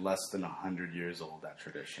actually less than 100 years old, that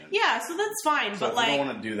tradition. Yeah, so that's fine. So but, if like... you don't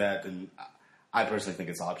want to do that, then... I personally think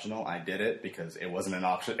it's optional. I did it because it wasn't an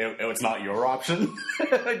option. It's not your option,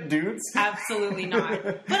 dudes. Absolutely not.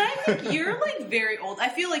 But I think you're, like, very old. I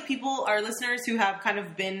feel like our listeners who have kind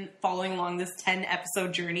of been following along this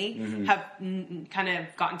 10-episode journey have kind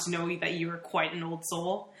of gotten to know that you are quite an old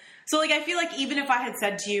soul. So, like, I feel like even if I had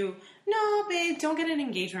said to you, no, babe, don't get an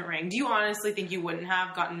engagement ring, do you honestly think you wouldn't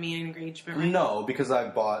have gotten me an engagement ring? No, because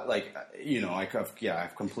I've bought, like,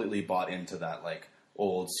 I've completely bought into that, like,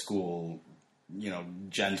 old school...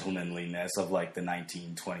 gentlemanliness of like the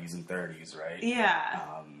 1920s and 30s, right? Yeah.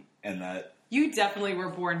 And that... You definitely were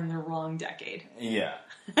born in the wrong decade. Yeah.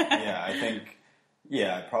 Yeah, I think...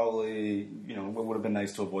 Yeah, probably, it would have been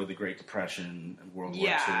nice to avoid the Great Depression and World War II.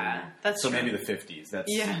 Yeah, that's true. So maybe the 50s.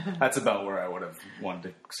 That's about where I would have wanted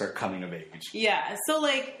to start coming of age. Yeah, so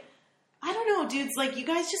like... I don't know, dudes. Like, you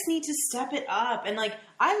guys just need to step it up. And, like,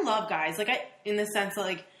 I love guys. Like, in the sense that,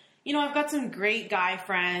 like, I've got some great guy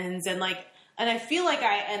friends and, like... And I feel like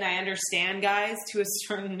I understand guys to a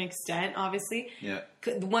certain extent, obviously. Yeah.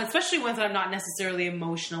 Especially ones that I'm not necessarily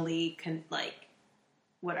emotionally,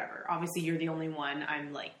 whatever. Obviously, you're the only one.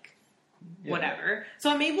 I'm like, whatever.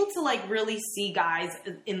 So I'm able to, like, really see guys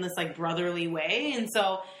in this, like, brotherly way. And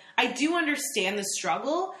so I do understand the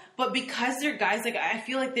struggle. But because they're guys, like, I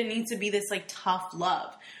feel like there needs to be this, like, tough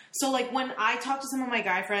love. So, like, when I talk to some of my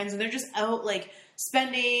guy friends and they're just out, like,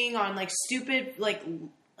 spending on, like, stupid, like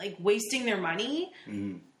wasting their money.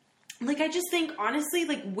 Mm-hmm. Like, I just think, honestly,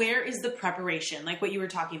 like, where is the preparation? Like what you were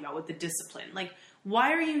talking about with the discipline. Like,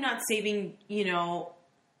 why are you not saving,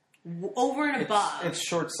 over and above? It's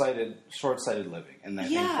short-sighted living. And I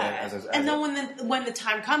think that and then when the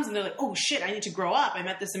time comes and they're like, oh shit, I need to grow up. I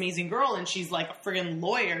met this amazing girl and she's like a friggin'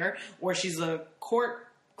 lawyer or she's a court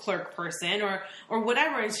clerk person or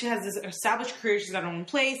whatever, and she has this established career, she's got her own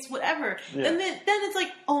place, whatever. Yeah. And then it's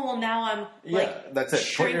like, oh well, now I'm like, that's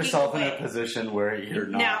it. Put yourself in a position where you're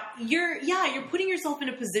not. Now you're putting yourself in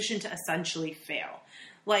a position to essentially fail.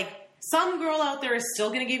 Like, some girl out there is still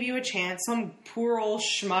going to give you a chance. Some poor old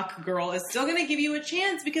schmuck girl is still going to give you a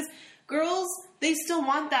chance because girls, they still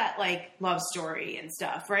want that, like, love story and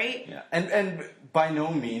stuff, right? Yeah, and by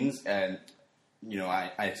no means, and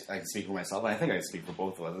I can speak for myself, and I think I speak for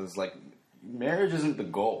both of us. It's like, marriage isn't the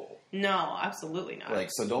goal. No, absolutely not. Like,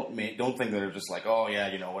 so don't think that they're just like, oh yeah,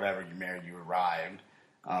 whatever, you married, you arrived.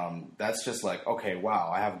 That's just like, okay,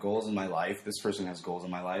 wow, I have goals in my life. This person has goals in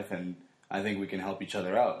my life, and I think we can help each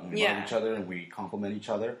other out. And we love each other, and we complement each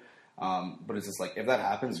other. But it's just like, if that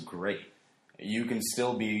happens, great. You can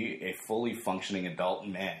still be a fully functioning adult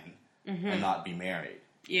man and not be married.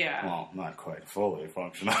 Yeah. Well, not quite fully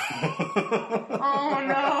functional. Oh,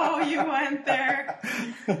 no, you went there.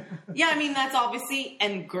 Yeah, I mean, that's obviously,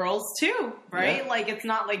 and girls too, right? Yeah. Like, it's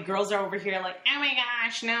not like girls are over here like, oh my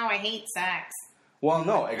gosh, now I hate sex. Well,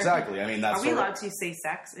 no, exactly. I mean, that's Are we allowed to say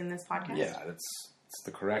sex in this podcast? Yeah, it's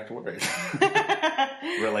the correct word.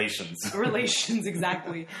 Relations. Relations,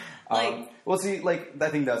 exactly. Like, well, see, like, I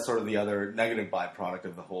think that's sort of the other negative byproduct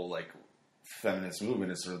of the whole, like, feminist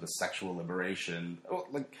movement is sort of the sexual liberation,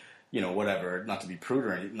 like, whatever, not to be prude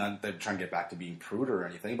or anything, not that trying to get back to being prude or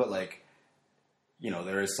anything, but, like,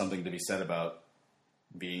 there is something to be said about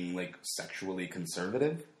being, like, sexually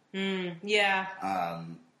conservative. Yeah.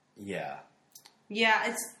 Yeah.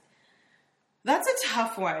 Yeah, that's a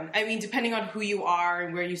tough one. I mean, depending on who you are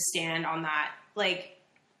and where you stand on that, like,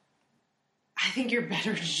 I think you're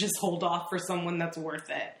better to just hold off for someone that's worth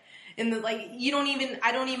it. And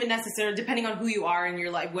I don't even necessarily, depending on who you are and your,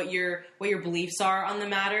 like, what your beliefs are on the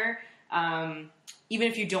matter, even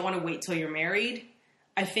if you don't want to wait till you're married,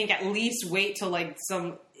 I think at least wait till, like,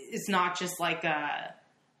 it's not just like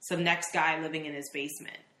some next guy living in his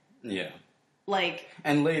basement. Yeah. Like,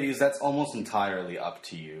 and ladies, that's almost entirely up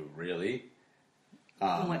to you, really.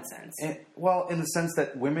 In what sense? Well, in the sense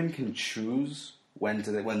that women can choose when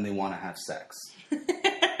they want to have sex.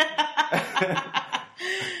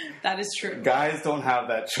 That is true. Guys don't have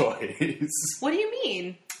that choice. What do you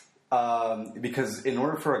mean? Because in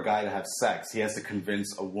order for a guy to have sex, he has to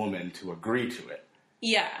convince a woman to agree to it.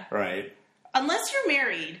 Yeah. Right? Unless you're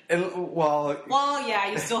married. Well,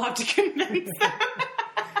 yeah, you still have to convince them.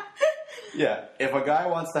 Yeah, if a guy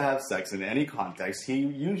wants to have sex in any context,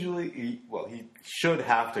 he should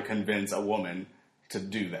have to convince a woman to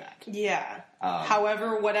do that. Yeah.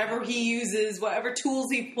 However, whatever he uses, whatever tools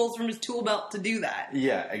he pulls from his tool belt to do that.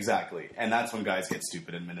 Yeah, exactly. And that's when guys get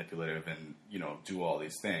stupid and manipulative and, do all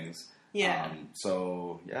these things. Yeah.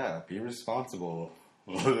 So, be responsible,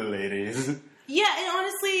 ladies. Yeah, and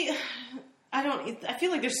honestly, I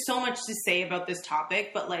feel like there's so much to say about this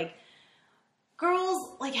topic, but, like,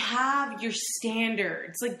 girls, like, have your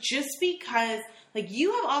standards. Like, just because, like,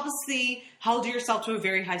 you have obviously held yourself to a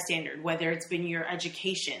very high standard, whether it's been your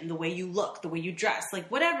education, the way you look, the way you dress, like,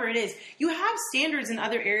 whatever it is. You have standards in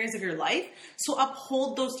other areas of your life, so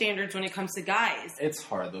uphold those standards when it comes to guys. It's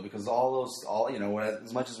hard, though, because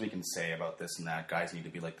as much as we can say about this and that, guys need to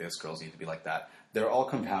be like this, girls need to be like that, they're all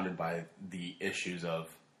compounded by the issues of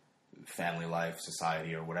family life,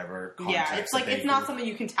 society, or whatever context. Yeah, it's like, it's not something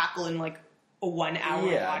you can tackle in, like, a 1 hour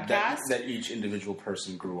podcast. That each individual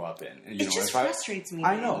person grew up in. And, it just frustrates me.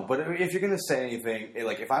 I know, but if you're going to say anything,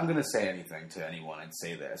 like, if I'm going to say anything to anyone, I'd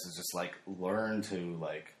say this. It's just, like, learn to,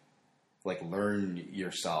 learn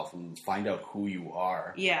yourself and find out who you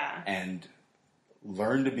are. Yeah. And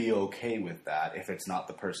learn to be okay with that if it's not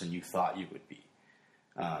the person you thought you would be.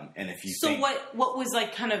 And if you what was,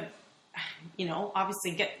 like, kind of,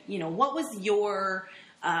 obviously what was your,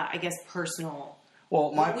 I guess, personal...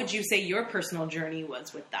 Well, what would you say your personal journey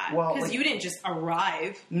was with that? Well, because you didn't just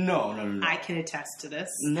arrive. No. I can attest to this.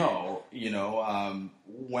 No,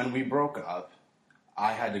 when we broke up,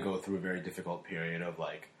 I had to go through a very difficult period of,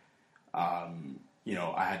 like, I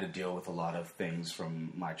had to deal with a lot of things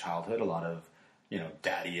from my childhood, a lot of,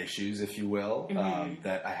 daddy issues, if you will,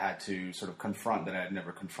 that I had to sort of confront that I had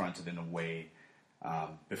never confronted in a way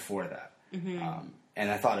before that. Mm-hmm. And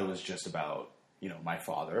I thought it was just about, my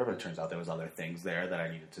father, but it turns out there was other things there that I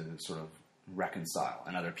needed to sort of reconcile,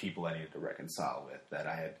 and other people I needed to reconcile with that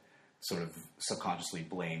I had sort of subconsciously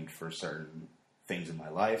blamed for certain things in my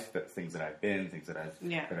life, things that I've been, things that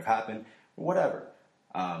have happened, whatever.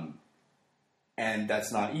 And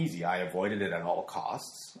that's not easy. I avoided it at all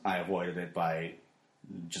costs. I avoided it by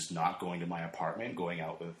just not going to my apartment, going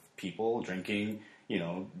out with people, drinking,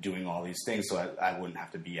 doing all these things so I wouldn't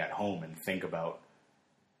have to be at home and think about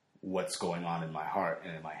what's going on in my heart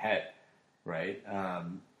and in my head, right?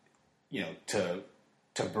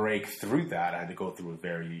 To break through that, I had to go through a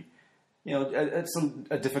very,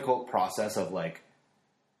 a difficult process of, like,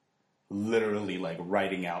 literally, like,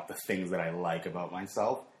 writing out the things that I like about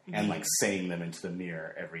myself and, like, saying them into the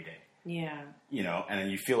mirror every day. Yeah. And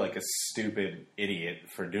then you feel like a stupid idiot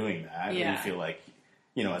for doing that. Yeah. And you feel like,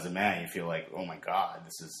 as a man, you feel like, oh my God,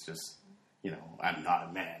 this is just, I'm not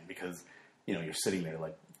a man, because, you're sitting there,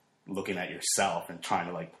 like, looking at yourself and trying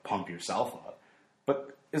to, like, pump yourself up.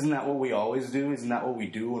 But isn't that what we always do? Isn't that what we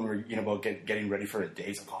do when we're, about getting ready for a date?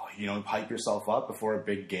 It's like, hype yourself up before a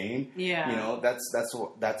big game. Yeah.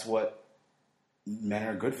 That's what men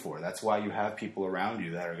are good for. That's why you have people around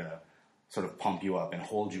you that are going to sort of pump you up and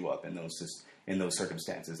hold you up in those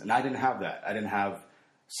circumstances. And I didn't have that. I didn't have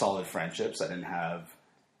solid friendships. I didn't have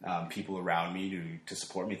people around me to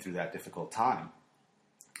support me through that difficult time.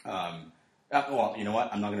 Well, you know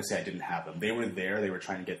what? I'm not going to say I didn't have them. They were there. They were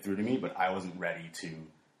trying to get through to me, but I wasn't ready to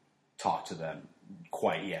talk to them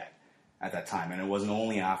quite yet at that time. And it wasn't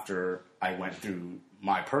only after I went through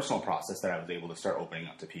my personal process that I was able to start opening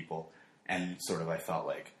up to people. And sort of I felt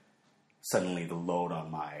like suddenly the load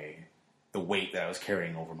on the weight that I was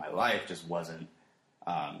carrying over my life just wasn't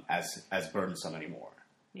as burdensome anymore.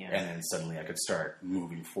 Yeah. And then suddenly I could start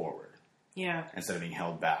moving forward. Yeah. Instead of being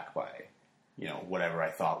held back by whatever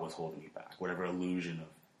I thought was holding me back, whatever illusion of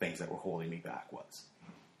things that were holding me back was.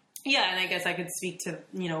 Yeah, and I guess I could speak to,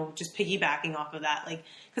 just piggybacking off of that. Like,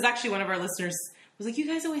 because actually one of our listeners was like, you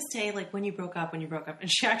guys always say, like, when you broke up. And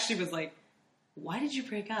she actually was like, why did you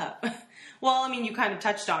break up? Well, I mean, you kind of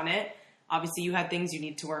touched on it. Obviously, you had things you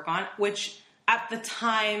need to work on, which at the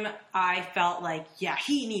time I felt like, yeah,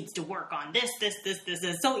 he needs to work on this.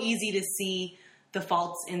 It's so easy to see the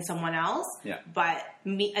faults in someone else. Yeah. But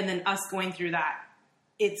me, and then us going through that,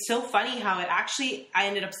 it's so funny how I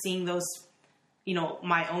ended up seeing those,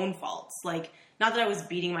 my own faults. Like, not that I was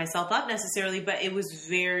beating myself up necessarily, but it was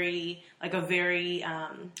very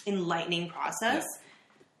enlightening process. Yeah.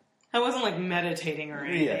 I wasn't, like, meditating or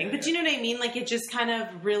anything. But you know what I mean? Like, it just kind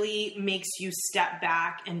of really makes you step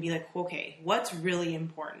back and be like, okay, what's really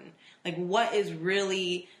important? Like, what is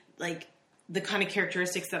really, like, the kind of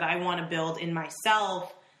characteristics that I want to build in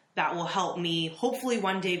myself that will help me hopefully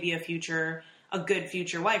one day be a good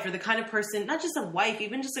future wife, or the kind of person, not just a wife,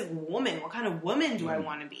 even just a woman. What kind of woman do I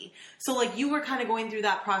want to be? So like you were kind of going through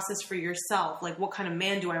that process for yourself. Like what kind of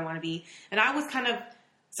man do I want to be? And I was kind of,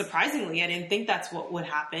 surprisingly, I didn't think that's what would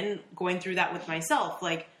happen, going through that with myself.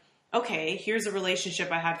 Like, okay, here's a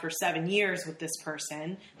relationship I had for 7 years with this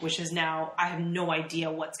person, which is now, I have no idea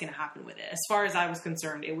what's going to happen with it. As far as I was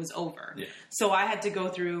concerned, it was over. Yeah. So I had to go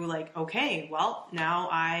through like, okay, well, now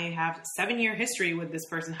I have 7-year history with this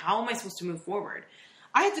person. How am I supposed to move forward?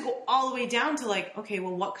 I had to go all the way down to like, okay,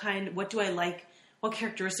 well, what do I like? What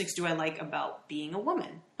characteristics do I like about being a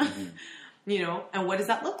woman? Mm-hmm. You know, and what does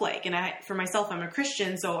that look like? And for myself, I'm a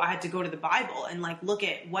Christian, so I had to go to the Bible and like look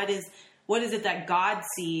at what is it that God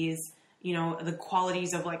sees, you know, the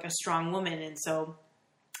qualities of like a strong woman. And so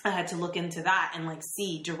I had to look into that and like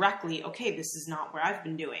see directly, okay, this is not what I've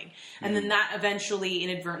been doing. Mm-hmm. And then that eventually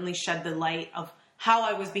inadvertently shed the light of how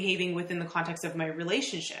I was behaving within the context of my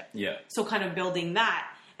relationship. Yeah. So kind of building that.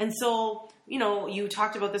 And so, you know, you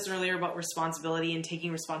talked about this earlier about responsibility and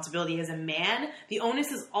taking responsibility as a man. The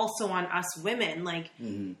onus is also on us women. Like,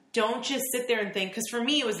 don't just sit there and think, because for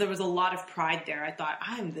me, there was a lot of pride there. I thought,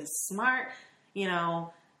 I'm this smart, you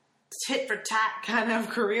know, tit for tat kind of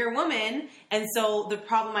career woman. And so the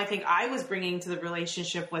problem I think I was bringing to the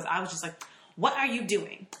relationship was I was just like, what are you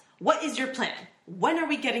doing? What is your plan? When are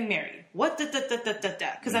we getting married? What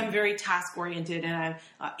Because I'm very task oriented and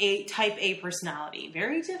I'm a type A personality.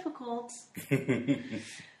 Very difficult to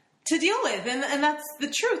deal with. And that's the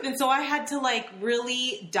truth. And so I had to like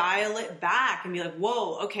really dial it back and be like,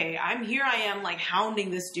 whoa, okay, I am like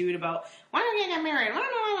hounding this dude about when are we gonna get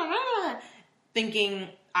married? Thinking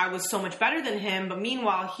I was so much better than him. But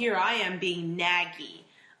meanwhile, here I am being naggy.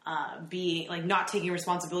 Being like not taking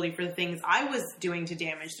responsibility for the things I was doing to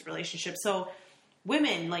damage the relationship. So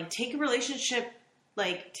women, like take a relationship,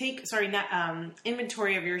 like take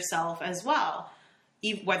inventory of yourself as well.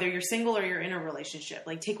 Whether you're single or you're in a relationship,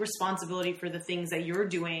 like take responsibility for the things that you're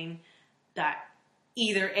doing that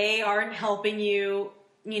either A, aren't helping you,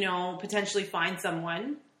 you know, potentially find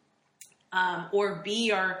someone, or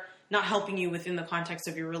B, are not helping you within the context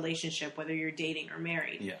of your relationship, whether you're dating or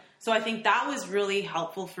married. Yeah. So I think that was really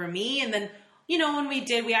helpful for me. And then, you know, when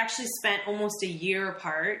we actually spent almost a year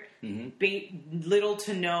apart, little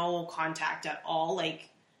to no contact at all. Like,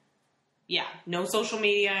 yeah, no social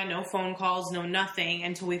media, no phone calls, no nothing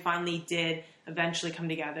until we finally did eventually come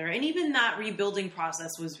together. And even that rebuilding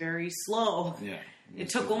process was very slow. Yeah. It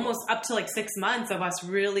took almost up to like 6 months of us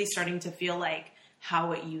really starting to feel like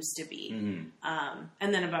how it used to be.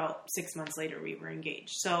 And then about 6 months later, we were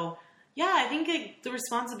engaged. So, yeah, I think the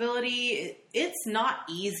responsibility, it's not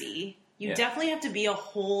easy. You definitely have to be a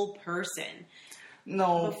whole person.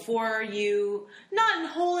 No. Before you, not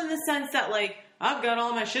whole in the sense that like, I've got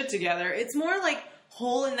all my shit together. It's more like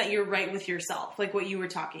whole in that you're right with yourself, like what you were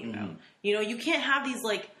talking about. You know, you can't have these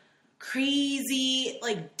like crazy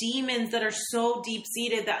like demons that are so deep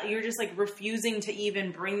seated that you're just like refusing to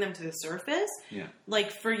even bring them to the surface. Yeah. Like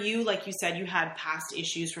for you, like you said, you had past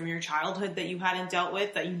issues from your childhood that you hadn't dealt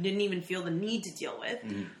with, that you didn't even feel the need to deal with.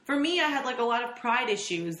 For me, I had like a lot of pride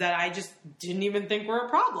issues that I just didn't even think were a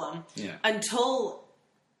problem until,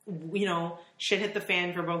 you know, shit hit the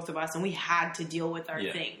fan for both of us and we had to deal with our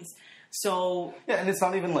things. So yeah, and it's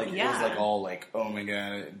not even like it was like all like, oh my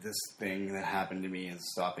god, this thing that happened to me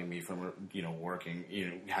is stopping me from, you know, working, you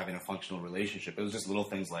know, having a functional relationship. It was just little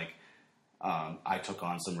things like I took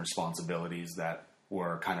on some responsibilities that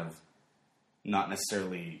were kind of not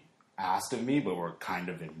necessarily asked of me, but were kind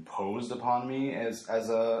of imposed upon me as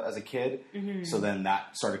a kid. So then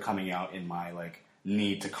that started coming out in my like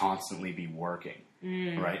need to constantly be working,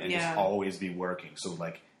 right, and just always be working. So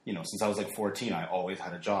like, you know, since I was like 14, I always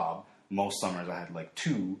had a job. Most summers I had like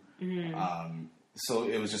 2. So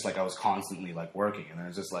it was just like I was constantly like working, and then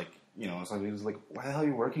it's just like, you know, it was like, why the hell are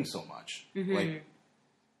you working so much? Like,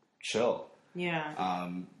 chill. Yeah.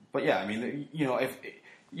 But yeah, I mean, you know, if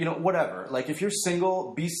you know, whatever. Like, if you're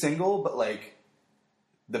single, be single, but like,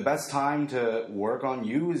 the best time to work on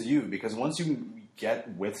you is you, because once you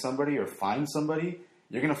get with somebody or find somebody,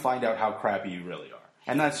 you're gonna find out how crappy you really are,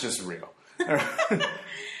 and that's just real.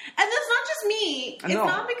 And that's not just me. It's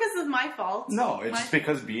not because of my fault. No, it's just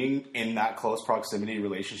because being in that close proximity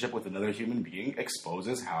relationship with another human being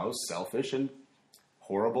exposes how selfish and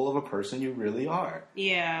horrible of a person you really are.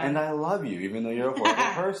 Yeah. And I love you, even though you're a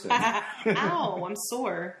horrible person. Ow, I'm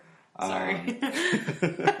sore. Sorry.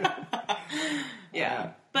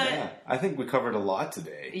 Yeah. But yeah, I think we covered a lot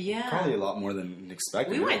today. Yeah. Probably a lot more than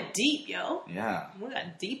expected. we went deep, yo. Yeah. We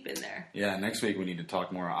got deep in there. Yeah, next week we need to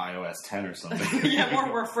talk more iOS 10 or something. Yeah,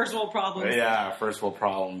 more first world problems. Yeah, first world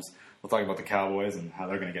problems. We'll talk about the Cowboys and how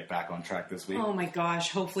they're going to get back on track this week. Oh my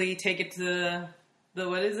gosh! Hopefully, take it to the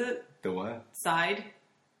what is it? The what? Side.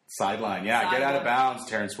 Sideline. Yeah, get out of Sideline. bounds,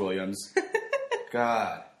 Terrence Williams.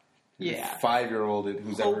 God. Yeah. 5-year-old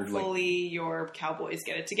who's ever Hopefully, your Cowboys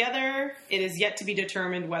get it together. It is yet to be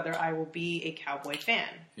determined whether I will be a Cowboy fan.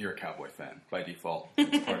 You're a Cowboy fan by default.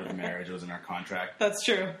 It's part of the marriage. It was in our contract. That's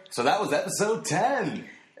true. So that was episode 10.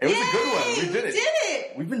 It was a good one. We did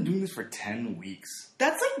it. We've been doing this for 10 weeks.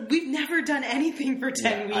 That's like, we've never done anything for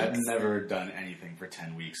 10 weeks. I've never done anything for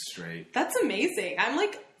 10 weeks straight. That's amazing. I'm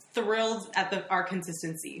like thrilled at our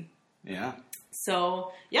consistency. Yeah.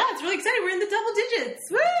 So, yeah, it's really exciting. We're in the double digits.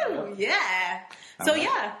 Woo! Yeah. So,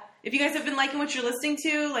 yeah, if you guys have been liking what you're listening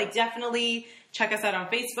to, like, definitely check us out on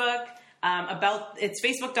Facebook. It's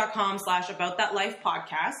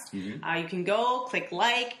facebook.com/aboutthatlifepodcast. You can go, click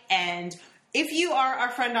like, and if you are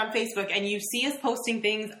our friend on Facebook and you see us posting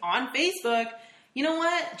things on Facebook, you know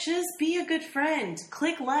what? Just be a good friend.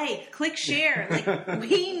 Click like, click share. Like,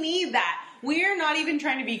 we need that. We're not even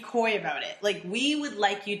trying to be coy about it. Like, we would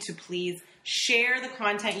like you to please share the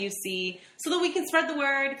content you see so that we can spread the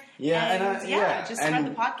word. Yeah, just spread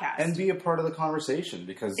the podcast. And be a part of the conversation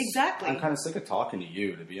because Exactly. I'm kind of sick of talking to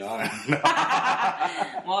you, to be honest.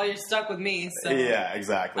 Well, you're stuck with me, so. Yeah,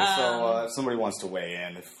 exactly. So if somebody wants to weigh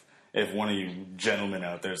in, if one of you gentlemen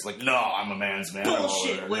out there is like, no, I'm a man's man.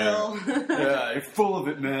 Bullshit, Will. Yeah, you're full of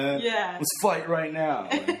it, man. Yeah. Let's fight right now.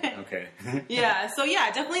 Like, okay. Yeah, so yeah,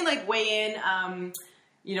 definitely like weigh in.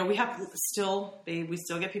 You know, we still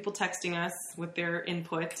get people texting us with their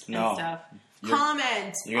input and stuff.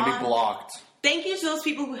 Comment. You're going to be blocked. Thank you to those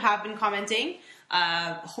people who have been commenting.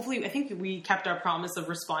 Hopefully, I think we kept our promise of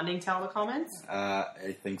responding to all the comments.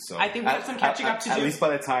 I think so. I think we have some catching up to do. At least by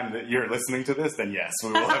the time that you're listening to this, then yes,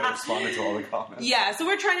 we will have responded to all the comments. Yeah, so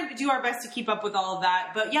we're trying to do our best to keep up with all of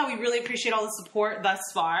that. But yeah, we really appreciate all the support thus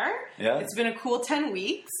far. Yeah. It's been a cool 10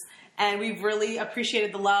 weeks. And we've really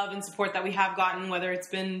appreciated the love and support that we have gotten, whether it's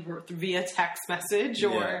been via text message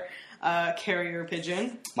or carrier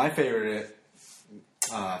pigeon. My favorite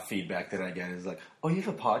feedback that I get is like, oh, you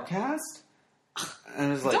have a podcast?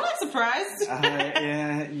 And it's like, Don't be surprised.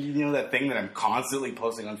 yeah, you know that thing that I'm constantly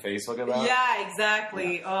posting on Facebook about? Yeah,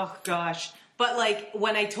 exactly. Yeah. Oh, gosh. But, like,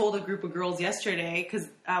 when I told a group of girls yesterday, because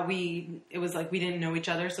it was like we didn't know each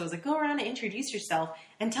other, so I was like, go around and introduce yourself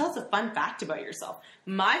and tell us a fun fact about yourself.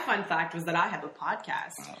 My fun fact was that I have a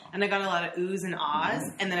podcast. Oh. And I got a lot of oohs and ahs.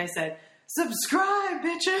 And then I said, subscribe,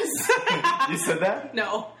 bitches. You said that?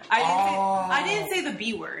 No. I didn't say the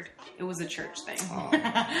B word. It was a church thing. Oh.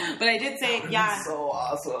 But I did say, yeah. So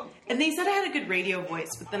awesome. And they said I had a good radio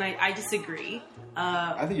voice, but then I disagree.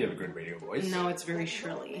 I think you have a good radio voice. No, it's very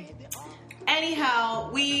shrilly. Anyhow,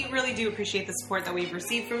 we really do appreciate the support that we've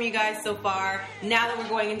received from you guys so far. Now that we're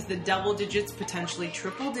going into the double digits, potentially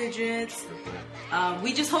triple digits,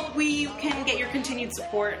 we just hope we can get your continued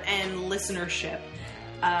support and listenership.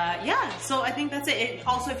 So I think that's it.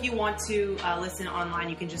 Also, if you want to listen online,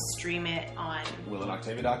 you can just stream it on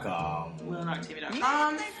WillAndOctavia.com.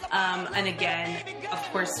 WillAndOctavia.com. And again, of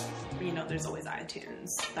course, you know, there's always iTunes,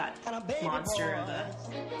 that monster of the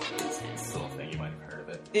business. Little thing, you might have heard of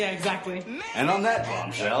it. Yeah, exactly. And on that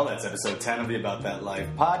bombshell, that's episode 10 of the About That Life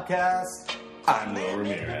podcast. I'm Will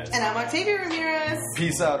Ramirez. And I'm Octavia Ramirez.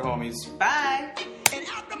 Peace out, homies. Bye. And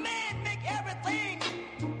how the man make everything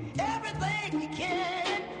he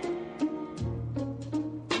can.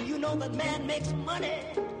 You know that man makes money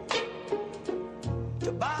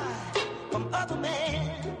to buy from other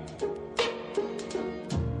men.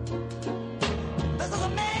 This is a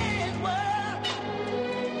man's world.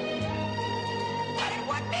 But it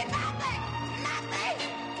would be nothing,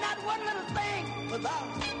 not one little thing without